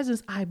his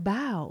presence, I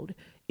bowed.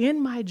 In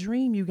my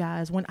dream, you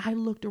guys, when I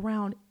looked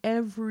around,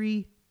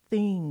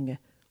 everything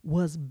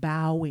was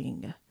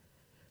bowing.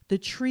 The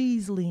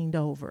trees leaned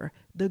over.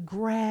 The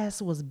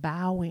grass was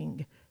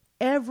bowing.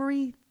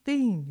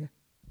 Everything.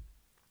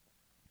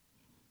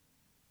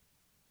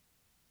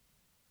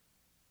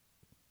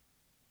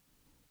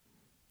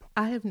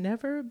 I have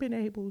never been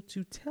able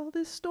to tell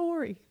this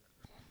story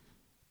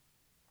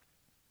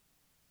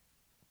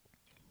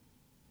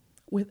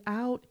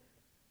without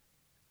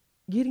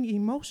getting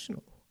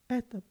emotional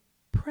at the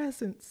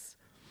presence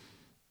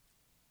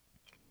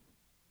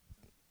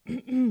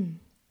and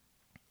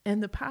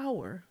the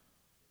power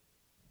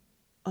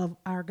of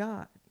our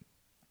God.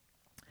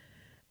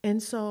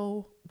 And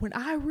so when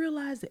I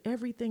realized that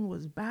everything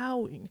was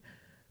bowing,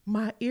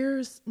 my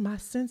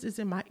senses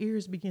in my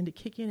ears began to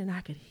kick in, and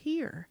I could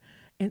hear.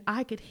 And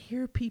I could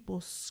hear people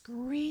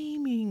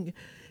screaming,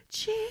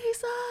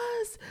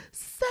 Jesus,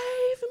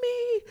 save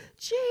me.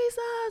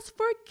 Jesus,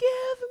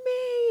 forgive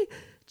me.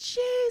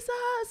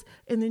 Jesus.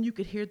 And then you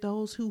could hear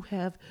those who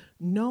have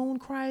known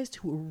Christ,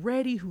 who were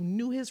ready, who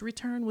knew his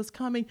return was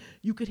coming.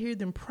 You could hear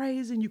them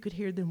praising. You could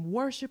hear them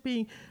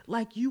worshiping.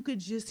 Like you could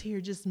just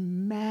hear just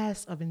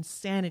mass of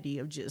insanity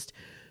of just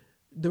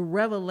the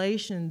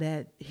revelation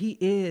that he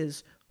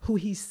is who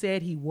he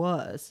said he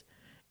was.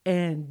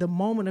 And the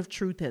moment of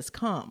truth has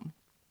come.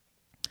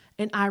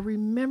 And I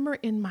remember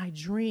in my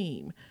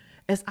dream,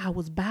 as I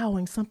was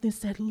bowing, something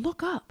said,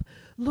 look up,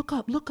 look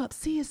up, look up,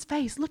 see his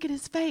face, look at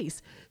his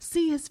face,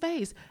 see his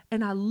face.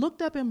 And I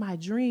looked up in my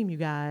dream, you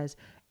guys,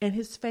 and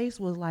his face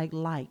was like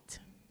light.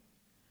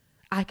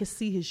 I could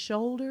see his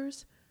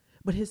shoulders,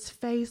 but his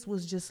face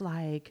was just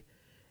like,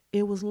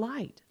 it was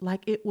light.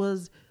 Like it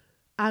was,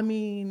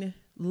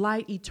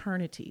 light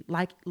eternity,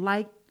 like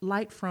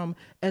light from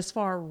as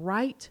far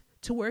right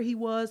to where he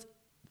was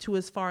to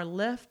as far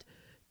left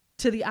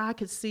to the eye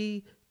could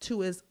see,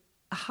 to as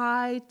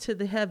high to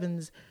the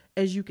heavens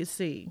as you could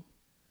see.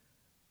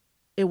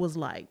 It was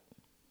light.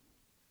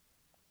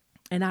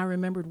 And I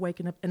remembered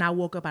waking up, and I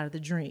woke up out of the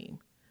dream.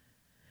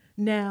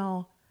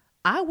 Now,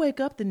 I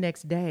wake up the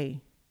next day.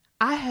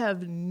 I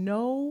have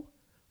no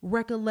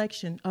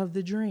recollection of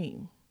the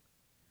dream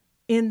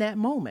in that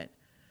moment.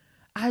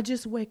 I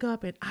just wake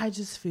up and I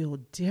just feel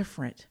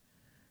different.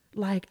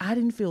 Like I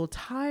didn't feel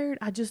tired.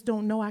 I just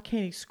don't know. I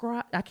can't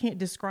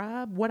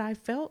describe what I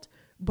felt.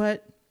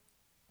 But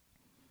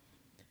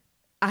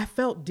I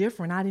felt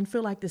different. I didn't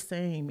feel like the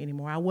same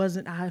anymore.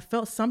 I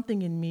felt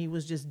something in me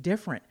was just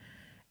different.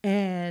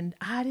 And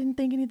I didn't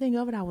think anything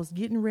of it. I was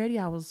getting ready.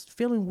 I was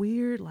feeling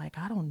weird. Like,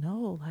 I don't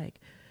know. Like,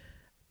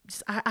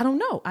 I don't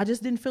know. I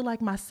just didn't feel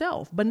like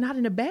myself, but not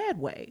in a bad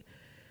way.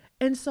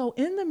 And so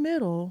in the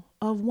middle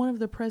of one of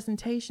the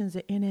presentations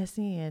at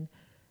NSN,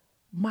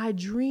 my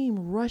dream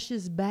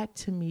rushes back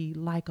to me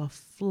like a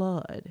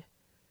flood.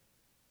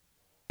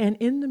 And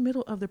in the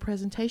middle of the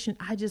presentation,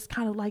 I just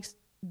kind of like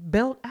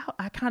belled out.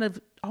 I kind of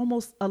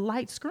almost a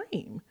light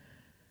scream.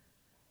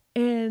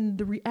 And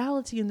the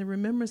reality and the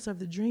remembrance of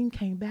the dream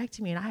came back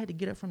to me. And I had to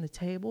get up from the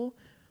table.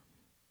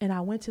 And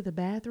I went to the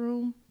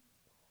bathroom.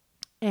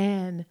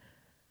 And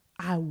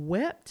I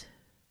wept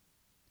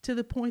to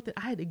the point that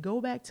I had to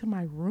go back to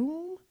my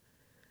room.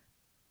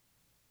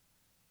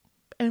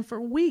 And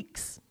for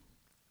weeks,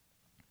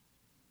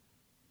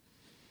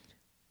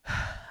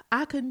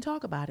 I couldn't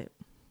talk about it.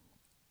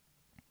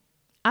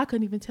 I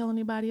couldn't even tell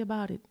anybody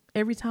about it.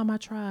 Every time I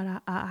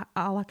tried,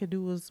 all I could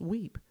do was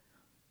weep.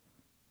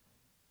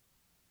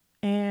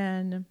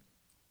 And,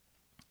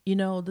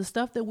 the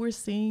stuff that we're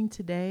seeing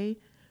today,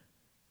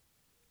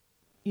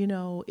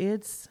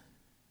 it's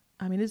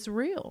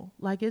real.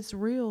 Like, it's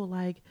real.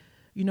 Like,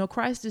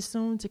 Christ is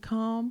soon to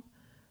come.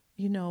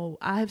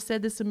 I have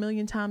said this a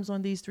million times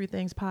on These Three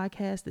Things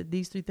podcast, that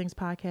These Three Things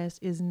podcast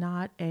is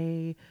not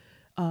a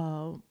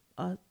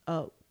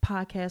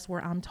podcast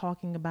where I'm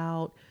talking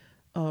about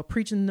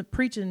preaching,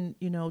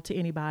 to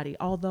anybody.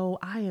 Although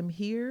I am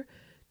here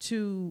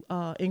to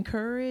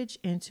encourage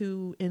and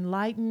to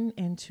enlighten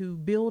and to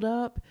build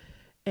up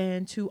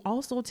and to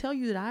also tell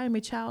you that I am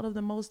a child of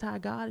the Most High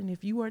God. And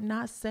if you are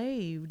not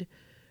saved,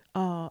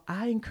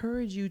 I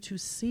encourage you to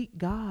seek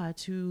God,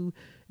 to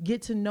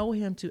get to know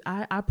him.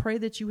 I pray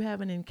that you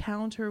have an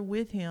encounter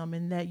with him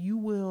and that you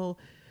will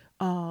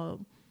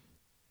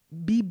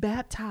be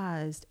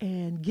baptized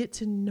and get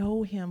to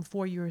know him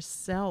for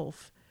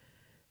yourself.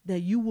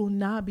 That you will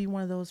not be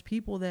one of those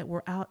people that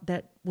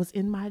was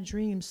in my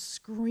dreams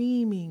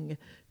screaming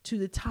to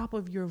the top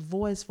of your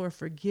voice for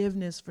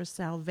forgiveness, for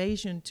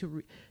salvation,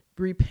 to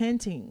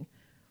repenting.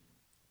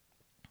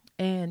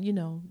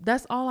 And,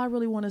 that's all I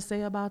really want to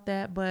say about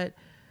that. But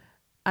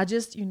I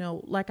just,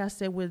 like I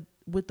said, with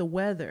the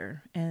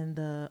weather and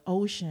the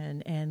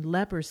ocean and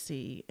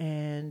leprosy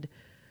and,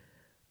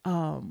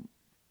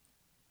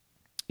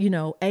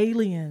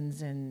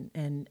 aliens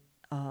and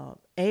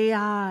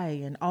AI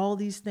and all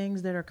these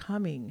things that are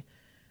coming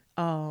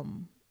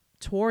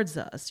towards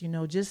us,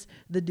 just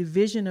the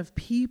division of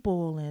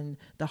people and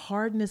the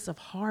hardness of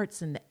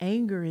hearts and the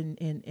anger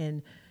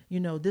in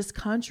this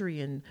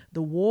country and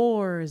the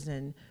wars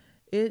and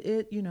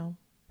it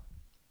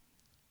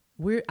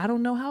I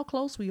don't know how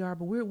close we are,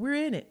 but we're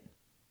in it.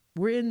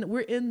 We're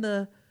in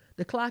the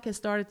clock has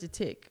started to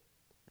tick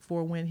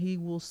for when he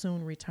will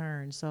soon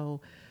return.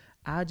 So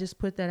I just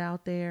put that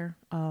out there.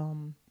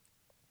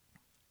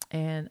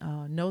 And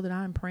know that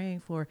I'm praying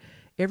for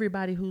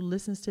everybody who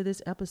listens to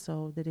this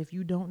episode, that if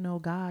you don't know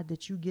God,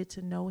 that you get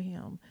to know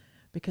him,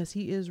 because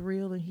he is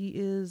real and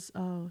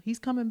he's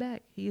coming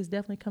back. He is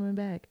definitely coming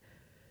back.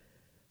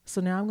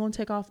 So now I'm going to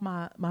take off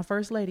my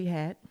first lady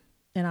hat,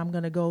 and I'm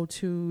going to go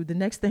to the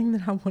next thing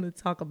that I want to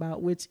talk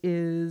about, which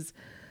is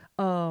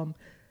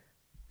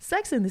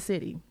Sex in the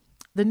City,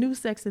 the new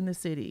Sex in the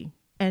City.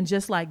 And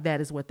just like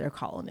that is what they're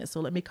calling it. So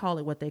let me call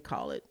it what they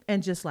call it.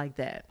 And just like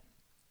that.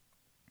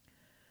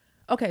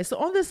 Okay, so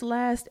on this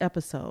last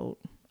episode,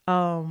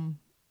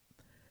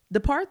 the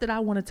part that I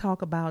want to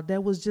talk about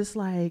that was just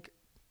like,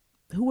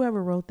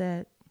 whoever wrote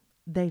that,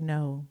 they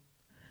know.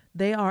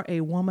 They are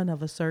a woman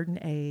of a certain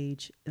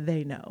age.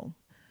 They know.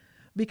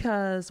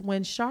 Because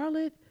when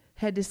Charlotte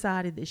had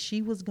decided that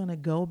she was going to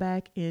go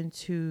back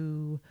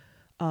into,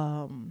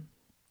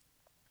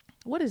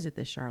 what is it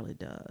that Charlotte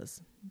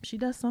does? She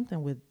does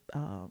something with,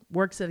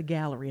 works at a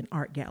gallery, an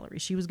art gallery.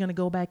 She was going to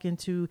go back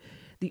into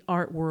the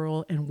art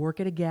world and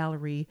work at a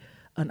gallery.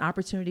 An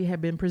opportunity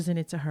had been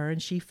presented to her,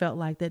 and she felt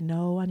like that,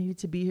 no, I needed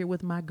to be here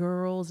with my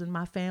girls and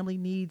my family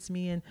needs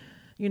me. And,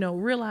 you know,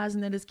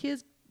 realizing that as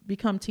kids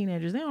become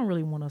teenagers, they don't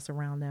really want us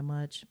around that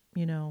much.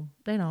 You know,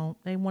 they don't.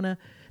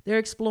 They're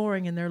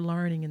exploring and they're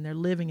learning and they're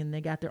living and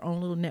they got their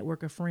own little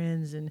network of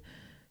friends. And,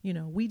 you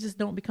know, we just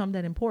don't become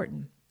that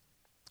important.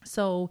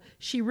 So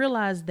she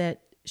realized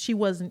that she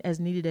wasn't as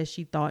needed as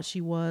she thought she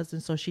was.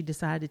 And so she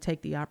decided to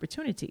take the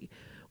opportunity.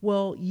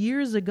 Well,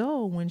 years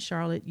ago, when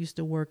Charlotte used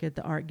to work at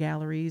the art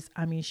galleries,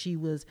 I mean, she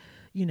was,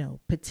 you know,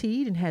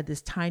 petite and had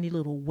this tiny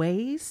little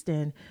waist,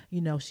 and, you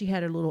know, she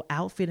had her little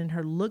outfit and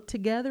her look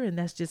together. And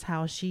that's just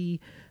how she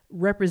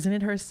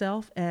represented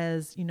herself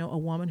as, you know, a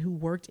woman who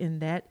worked in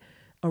that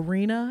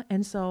arena.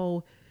 And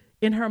so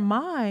in her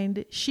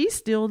mind, she's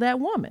still that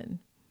woman.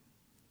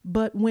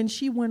 But when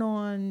she went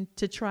on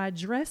to try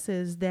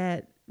dresses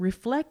that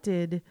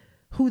reflected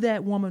who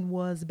that woman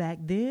was back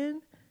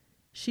then,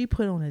 she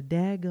put on a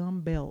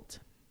daggum belt.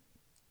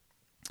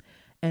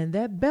 And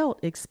that belt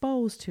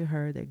exposed to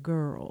her that,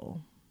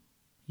 girl,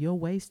 your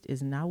waist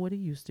is not what it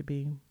used to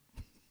be.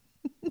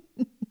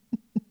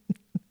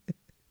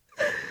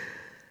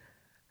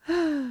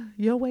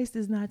 Your waist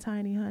is not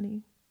tiny,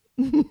 honey.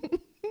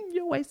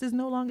 Your waist is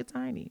no longer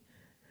tiny.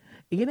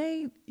 It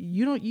ain't,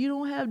 you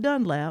don't have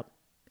Dunlap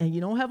and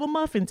you don't have a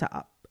muffin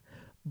top,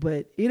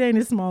 but it ain't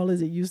as small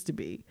as it used to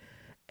be.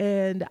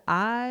 And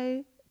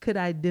I could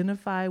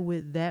identify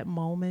with that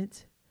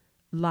moment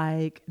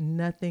like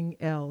nothing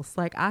else.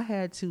 Like, I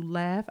had to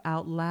laugh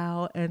out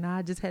loud and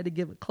I just had to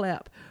give a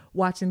clap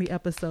watching the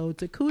episode.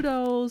 To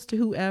kudos to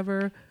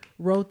whoever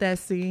wrote that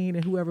scene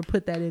and whoever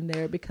put that in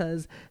there,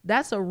 because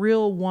that's a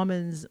real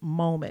woman's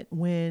moment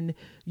when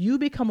you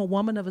become a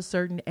woman of a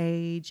certain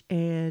age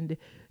and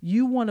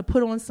you want to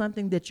put on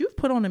something that you've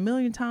put on a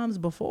million times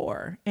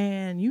before.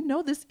 And you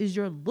know, this is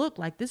your look,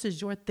 like this is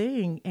your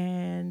thing.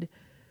 And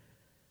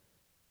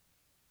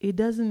it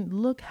doesn't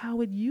look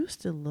how it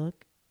used to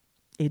look.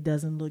 It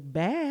doesn't look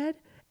bad.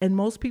 And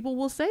most people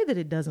will say that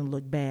it doesn't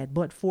look bad.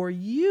 But for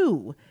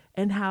you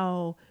and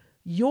how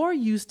you're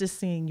used to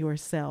seeing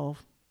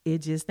yourself, it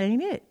just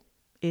ain't it.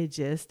 It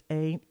just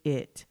ain't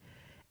it.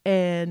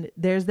 And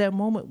there's that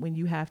moment when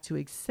you have to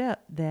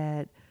accept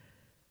that,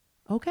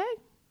 okay,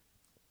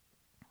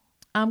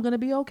 I'm going to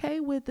be okay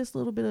with this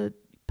little bit of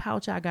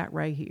pouch I got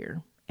right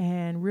here,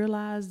 and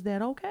realize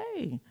that,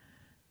 okay,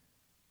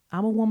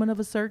 I'm a woman of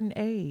a certain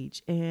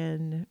age,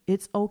 and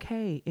it's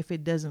okay if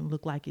it doesn't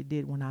look like it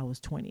did when I was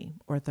 20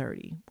 or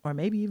 30 or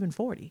maybe even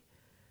 40.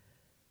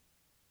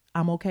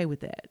 I'm okay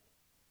with that.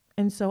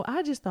 And so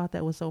I just thought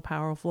that was so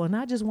powerful. And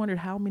I just wondered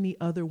how many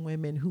other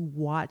women who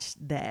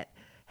watched that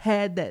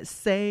had that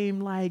same,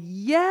 like,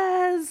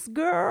 yes,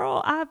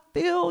 girl, I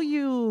feel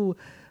you.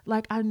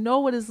 Like, I know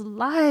what it's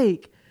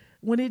like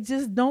when it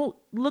just don't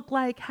look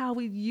like how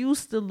it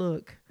used to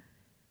look.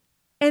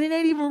 And it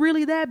ain't even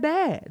really that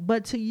bad.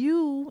 But to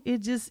you, it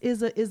just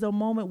is a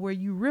moment where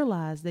you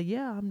realize that,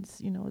 yeah,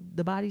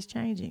 the body's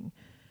changing.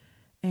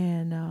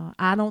 And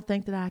I don't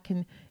think that I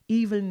can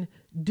even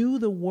do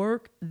the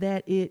work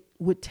that it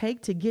would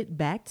take to get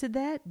back to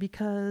that,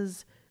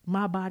 because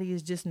my body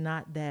is just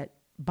not that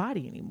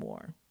body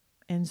anymore.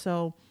 And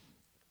so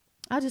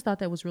I just thought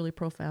that was really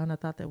profound. I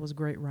thought that was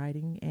great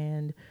writing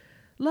and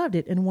loved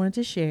it and wanted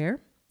to share.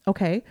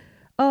 Okay.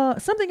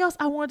 Something else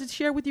I wanted to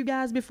share with you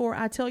guys before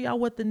I tell y'all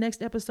what the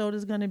next episode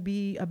is going to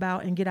be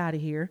about and get out of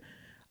here.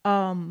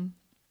 I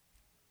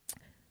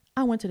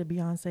went to the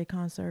Beyonce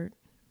concert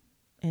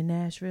in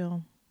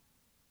Nashville.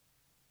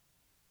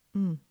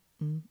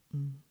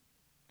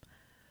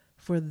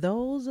 For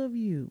those of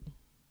you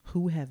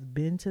who have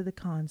been to the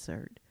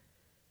concert,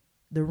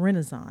 the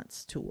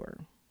Renaissance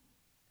tour,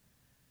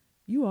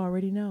 you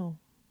already know.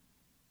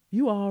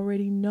 You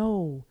already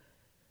know.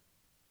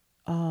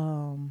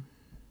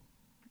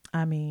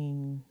 I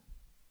mean,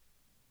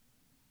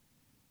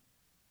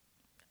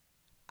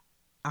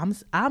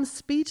 I'm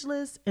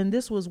speechless, and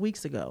this was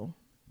weeks ago.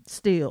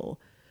 Still,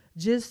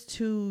 just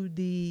to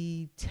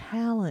the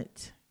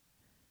talent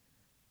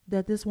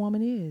that this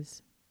woman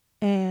is.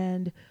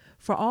 And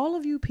for all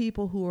of you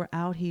people who are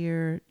out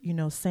here,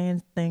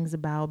 saying things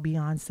about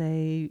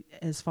Beyonce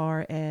as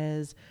far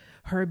as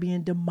her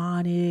being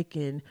demonic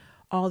and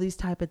all these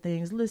type of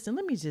things, listen,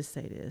 let me just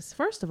say this.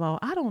 First of all,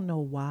 I don't know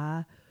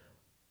why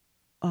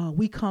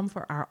we come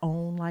for our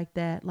own like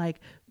that. Like,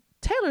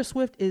 Taylor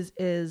Swift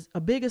is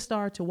a bigger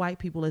star to white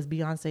people as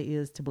Beyonce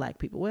is to black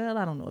people. Well,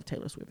 I don't know if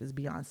Taylor Swift is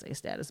Beyonce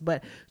status,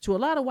 but to a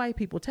lot of white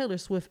people, Taylor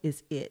Swift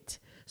is it.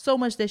 So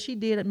much that she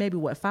did maybe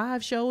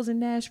 5 shows in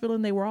Nashville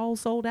and they were all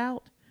sold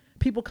out.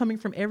 People coming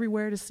from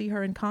everywhere to see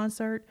her in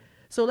concert.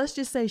 So let's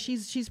just say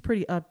she's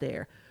pretty up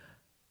there.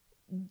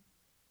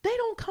 They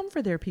don't come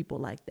for their people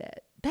like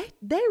that.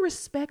 They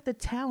respect the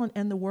talent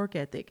and the work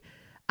ethic.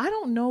 I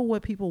don't know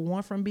what people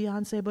want from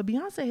Beyonce, but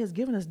Beyonce has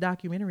given us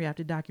documentary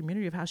after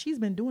documentary of how she's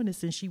been doing this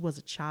since she was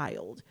a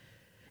child.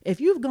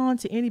 If you've gone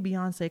to any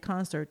Beyonce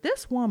concert,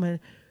 this woman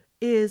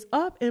is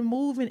up and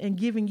moving and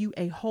giving you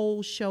a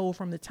whole show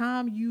from the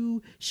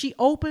time she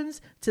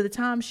opens to the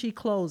time she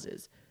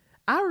closes.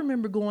 I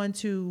remember going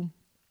to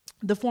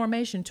the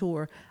Formation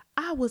tour.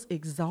 I was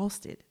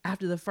exhausted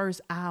after the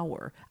first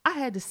hour. I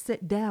had to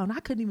sit down. I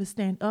couldn't even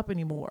stand up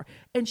anymore.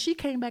 And she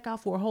came back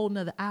out for a whole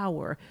nother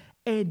hour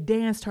and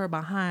danced her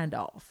behind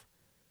off.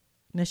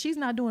 Now, she's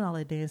not doing all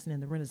that dancing in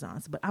the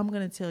Renaissance, but I'm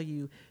going to tell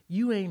you,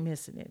 you ain't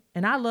missing it.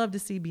 And I love to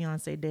see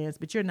Beyonce dance,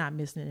 but you're not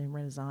missing it in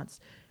Renaissance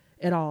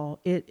at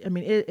all.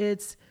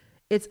 It's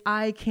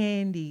eye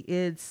candy.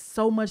 It's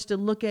so much to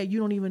look at. You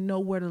don't even know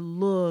where to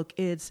look.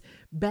 It's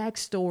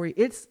backstory.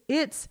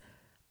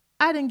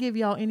 I didn't give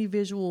y'all any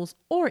visuals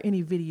or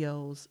any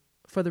videos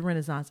for the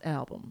Renaissance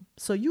album.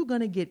 So you're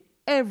going to get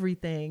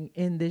everything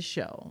in this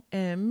show.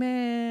 And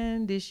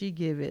man, did she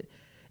give it.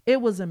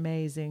 It was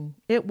amazing.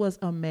 It was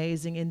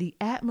amazing. And the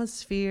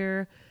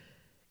atmosphere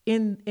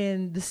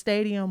in the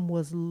stadium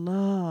was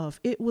love.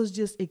 It was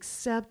just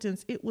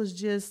acceptance. It was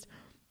just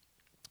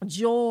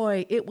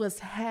joy. It was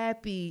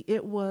happy.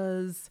 It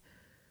was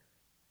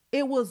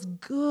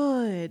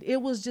good.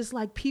 It was just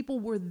like people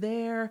were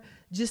there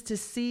just to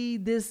see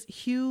this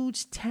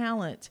huge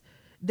talent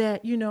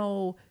that,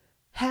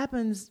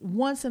 happens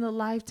once in a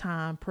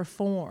lifetime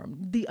perform.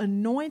 The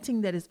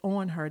anointing that is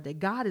on her, that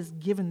God has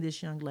given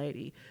this young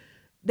lady,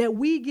 that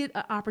we get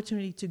an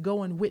opportunity to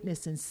go and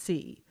witness and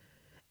see.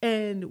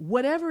 And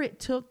whatever it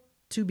took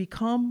to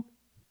become,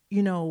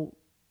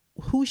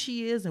 who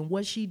she is and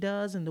what she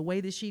does and the way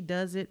that she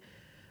does it,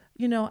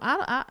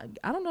 I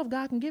don't know if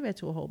God can give it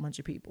to a whole bunch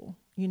of people,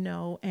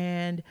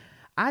 and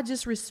I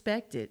just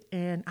respect it.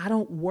 And I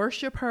don't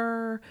worship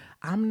her.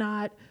 I'm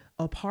not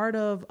a part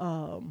of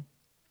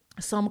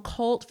some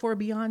cult for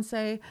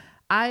Beyonce.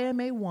 I am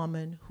a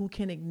woman who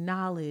can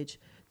acknowledge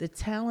the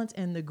talent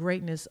and the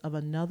greatness of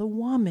another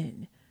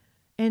woman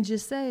and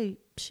just say,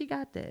 she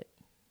got that.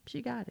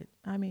 She got it.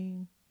 I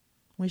mean,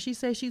 when she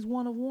says she's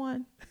one of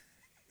one,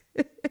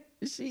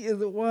 she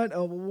is one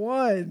of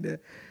one.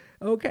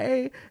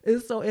 Okay.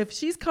 And so if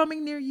she's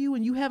coming near you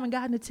and you haven't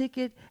gotten a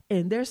ticket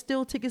and there's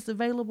still tickets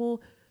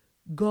available,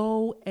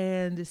 go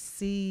and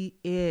see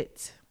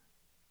it.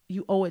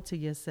 You owe it to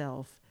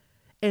yourself.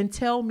 And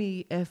tell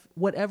me if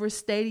whatever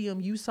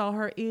stadium you saw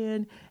her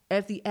in,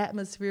 if the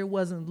atmosphere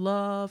wasn't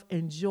love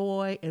and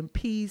joy and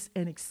peace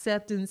and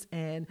acceptance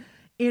and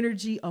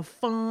energy of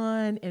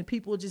fun and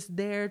people just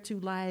there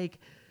to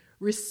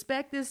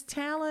respect this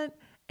talent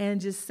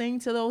and just sing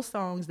to those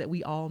songs that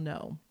we all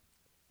know.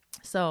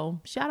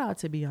 So shout out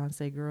to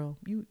Beyonce, girl.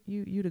 You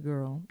the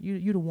girl.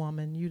 You the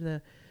woman.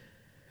 You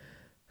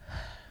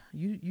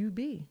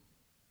be.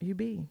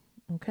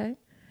 Okay.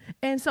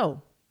 And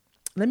so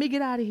let me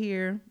get out of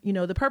here.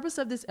 The purpose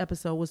of this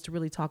episode was to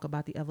really talk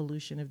about the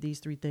evolution of these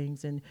 3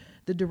 things and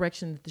the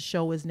direction that the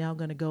show is now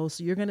going to go.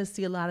 So you're going to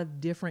see a lot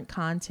of different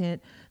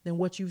content than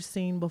what you've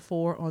seen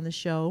before on the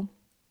show,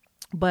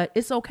 but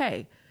it's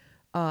okay.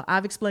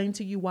 I've explained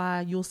to you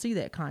why you'll see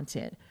that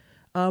content.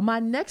 My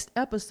next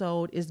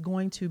episode is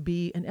going to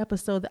be an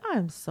episode that I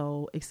am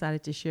so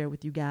excited to share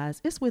with you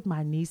guys. It's with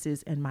my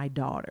nieces and my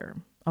daughter.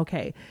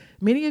 Okay.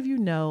 Many of you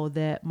know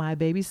that my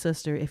baby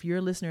sister, if you're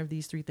a listener of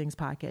These 3 Things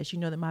podcast, you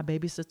know that my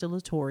baby sister,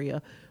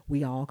 Latoria,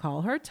 we all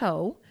call her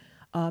Toe,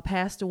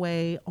 passed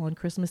away on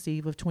Christmas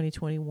Eve of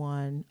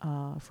 2021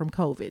 from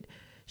COVID.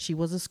 She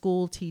was a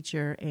school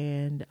teacher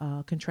and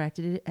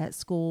contracted it at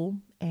school,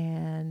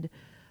 and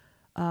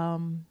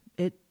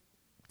it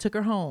took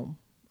her home.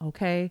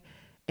 Okay.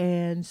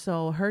 And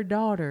so her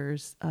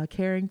daughters,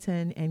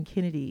 Carrington and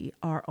Kennedy,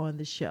 are on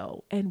the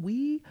show. And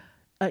we,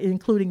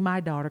 including my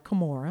daughter,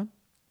 Kamora,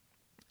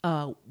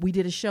 we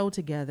did a show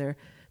together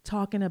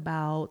talking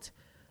about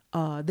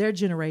their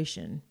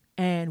generation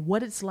and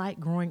what it's like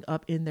growing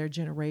up in their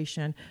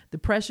generation, the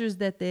pressures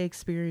that they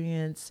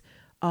experience,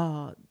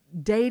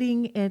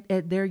 dating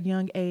at their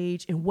young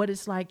age, and what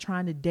it's like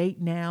trying to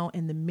date now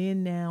and the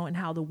men now and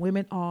how the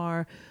women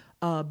are.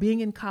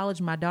 Being in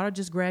college, my daughter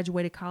just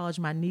graduated college.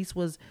 My niece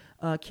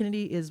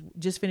Kennedy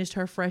just finished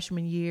her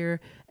freshman year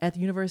at the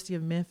University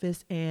of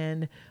Memphis.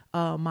 And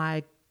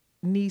my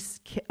niece,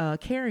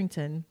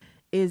 Carrington,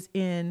 is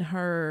in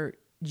her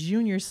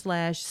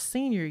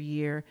junior/senior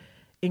year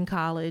in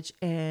college.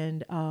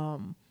 And,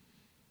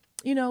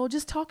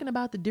 just talking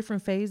about the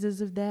different phases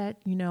of that,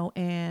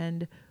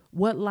 and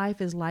what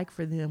life is like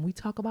for them. We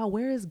talk about,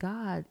 where is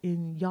God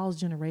in y'all's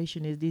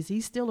generation? Is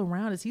he still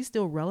around? Is he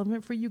still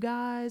relevant for you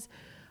guys?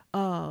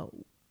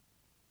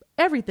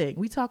 Everything.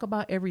 We talk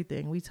about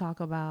everything. We talk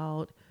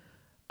about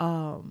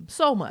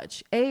So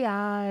much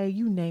AI,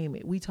 you name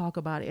it. We talk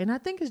about it. And I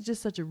think it's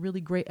just such a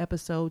really great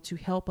episode to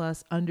help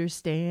us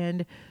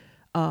understand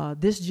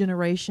this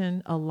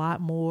generation a lot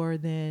more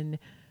than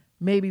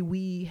maybe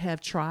we have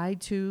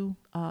tried to.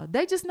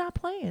 They just not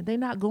playing. They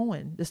not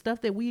going. The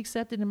stuff that we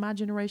accepted in my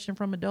generation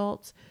from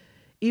adults,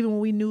 even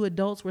when we knew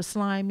adults were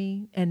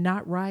slimy and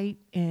not right,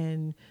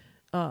 and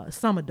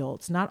some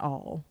adults, not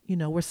all,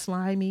 were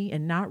slimy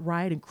and not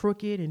right and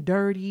crooked and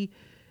dirty.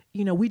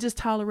 We just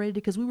tolerated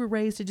it because we were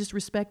raised to just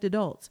respect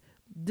adults.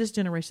 This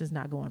generation is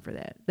not going for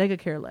that. They could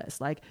care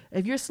less. Like,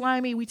 if you're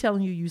slimy, we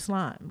telling you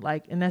slime.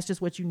 Like, and that's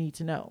just what you need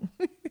to know.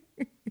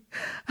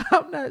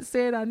 I'm not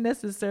saying I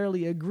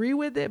necessarily agree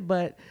with it,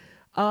 but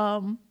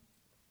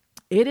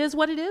it is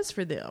what it is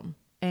for them.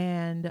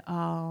 And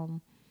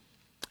I'm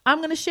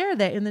going to share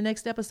that in the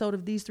next episode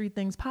of These Three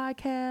Things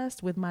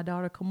podcast with my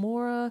daughter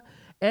Kimora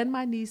and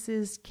my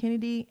nieces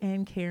Kennedy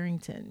and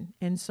Carrington.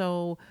 And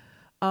so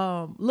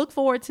look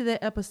forward to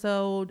that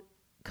episode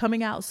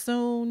coming out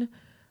soon.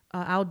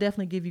 I'll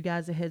definitely give you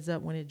guys a heads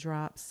up when it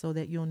drops so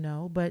that you'll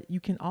know. But you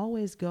can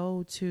always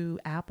go to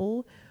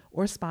Apple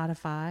or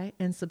Spotify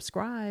and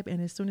subscribe.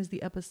 And as soon as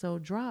the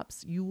episode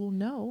drops, you will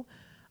know.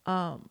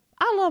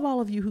 I love all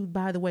of you who,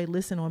 by the way,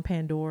 listen on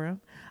Pandora.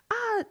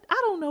 I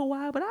don't know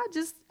why, but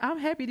I'm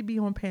happy to be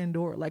on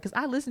Pandora. Like, cause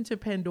I listen to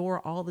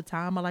Pandora all the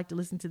time. I like to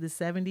listen to the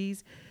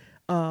 70s,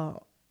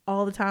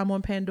 all the time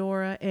on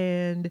Pandora,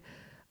 and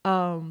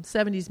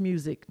 70s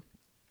music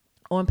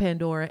on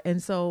Pandora.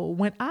 And so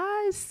when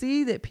I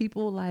see that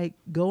people like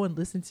go and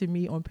listen to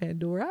me on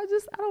Pandora, I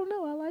don't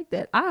know. I like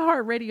that.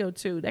 iHeartRadio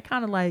too. That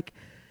kind of like,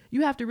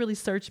 you have to really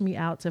search me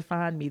out to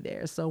find me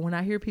there. So when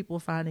I hear people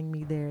finding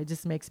me there, it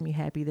just makes me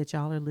happy that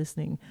y'all are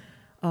listening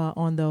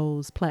on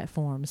those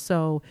platforms.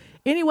 So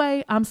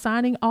anyway, I'm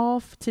signing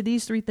off to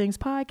These Three Things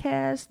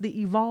podcast, the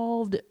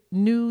evolved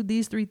new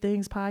These Three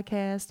Things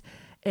podcast.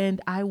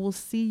 And I will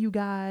see you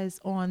guys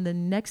on the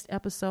next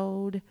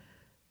episode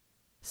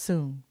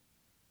soon.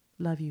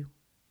 Love you.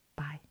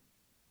 Bye.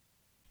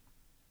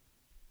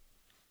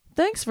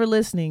 Thanks for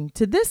listening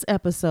to this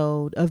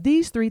episode of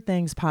These Three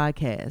Things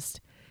podcast.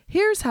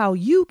 Here's how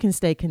you can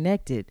stay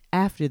connected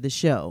after the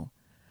show.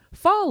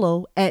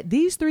 Follow at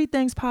These Three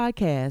Things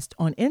podcast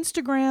on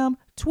Instagram,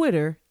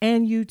 Twitter,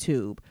 and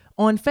YouTube.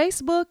 On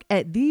Facebook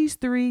at These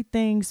Three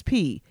Things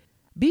P.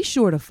 Be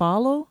sure to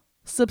follow,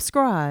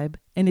 subscribe,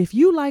 and if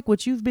you like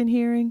what you've been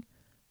hearing,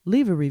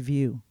 leave a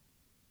review.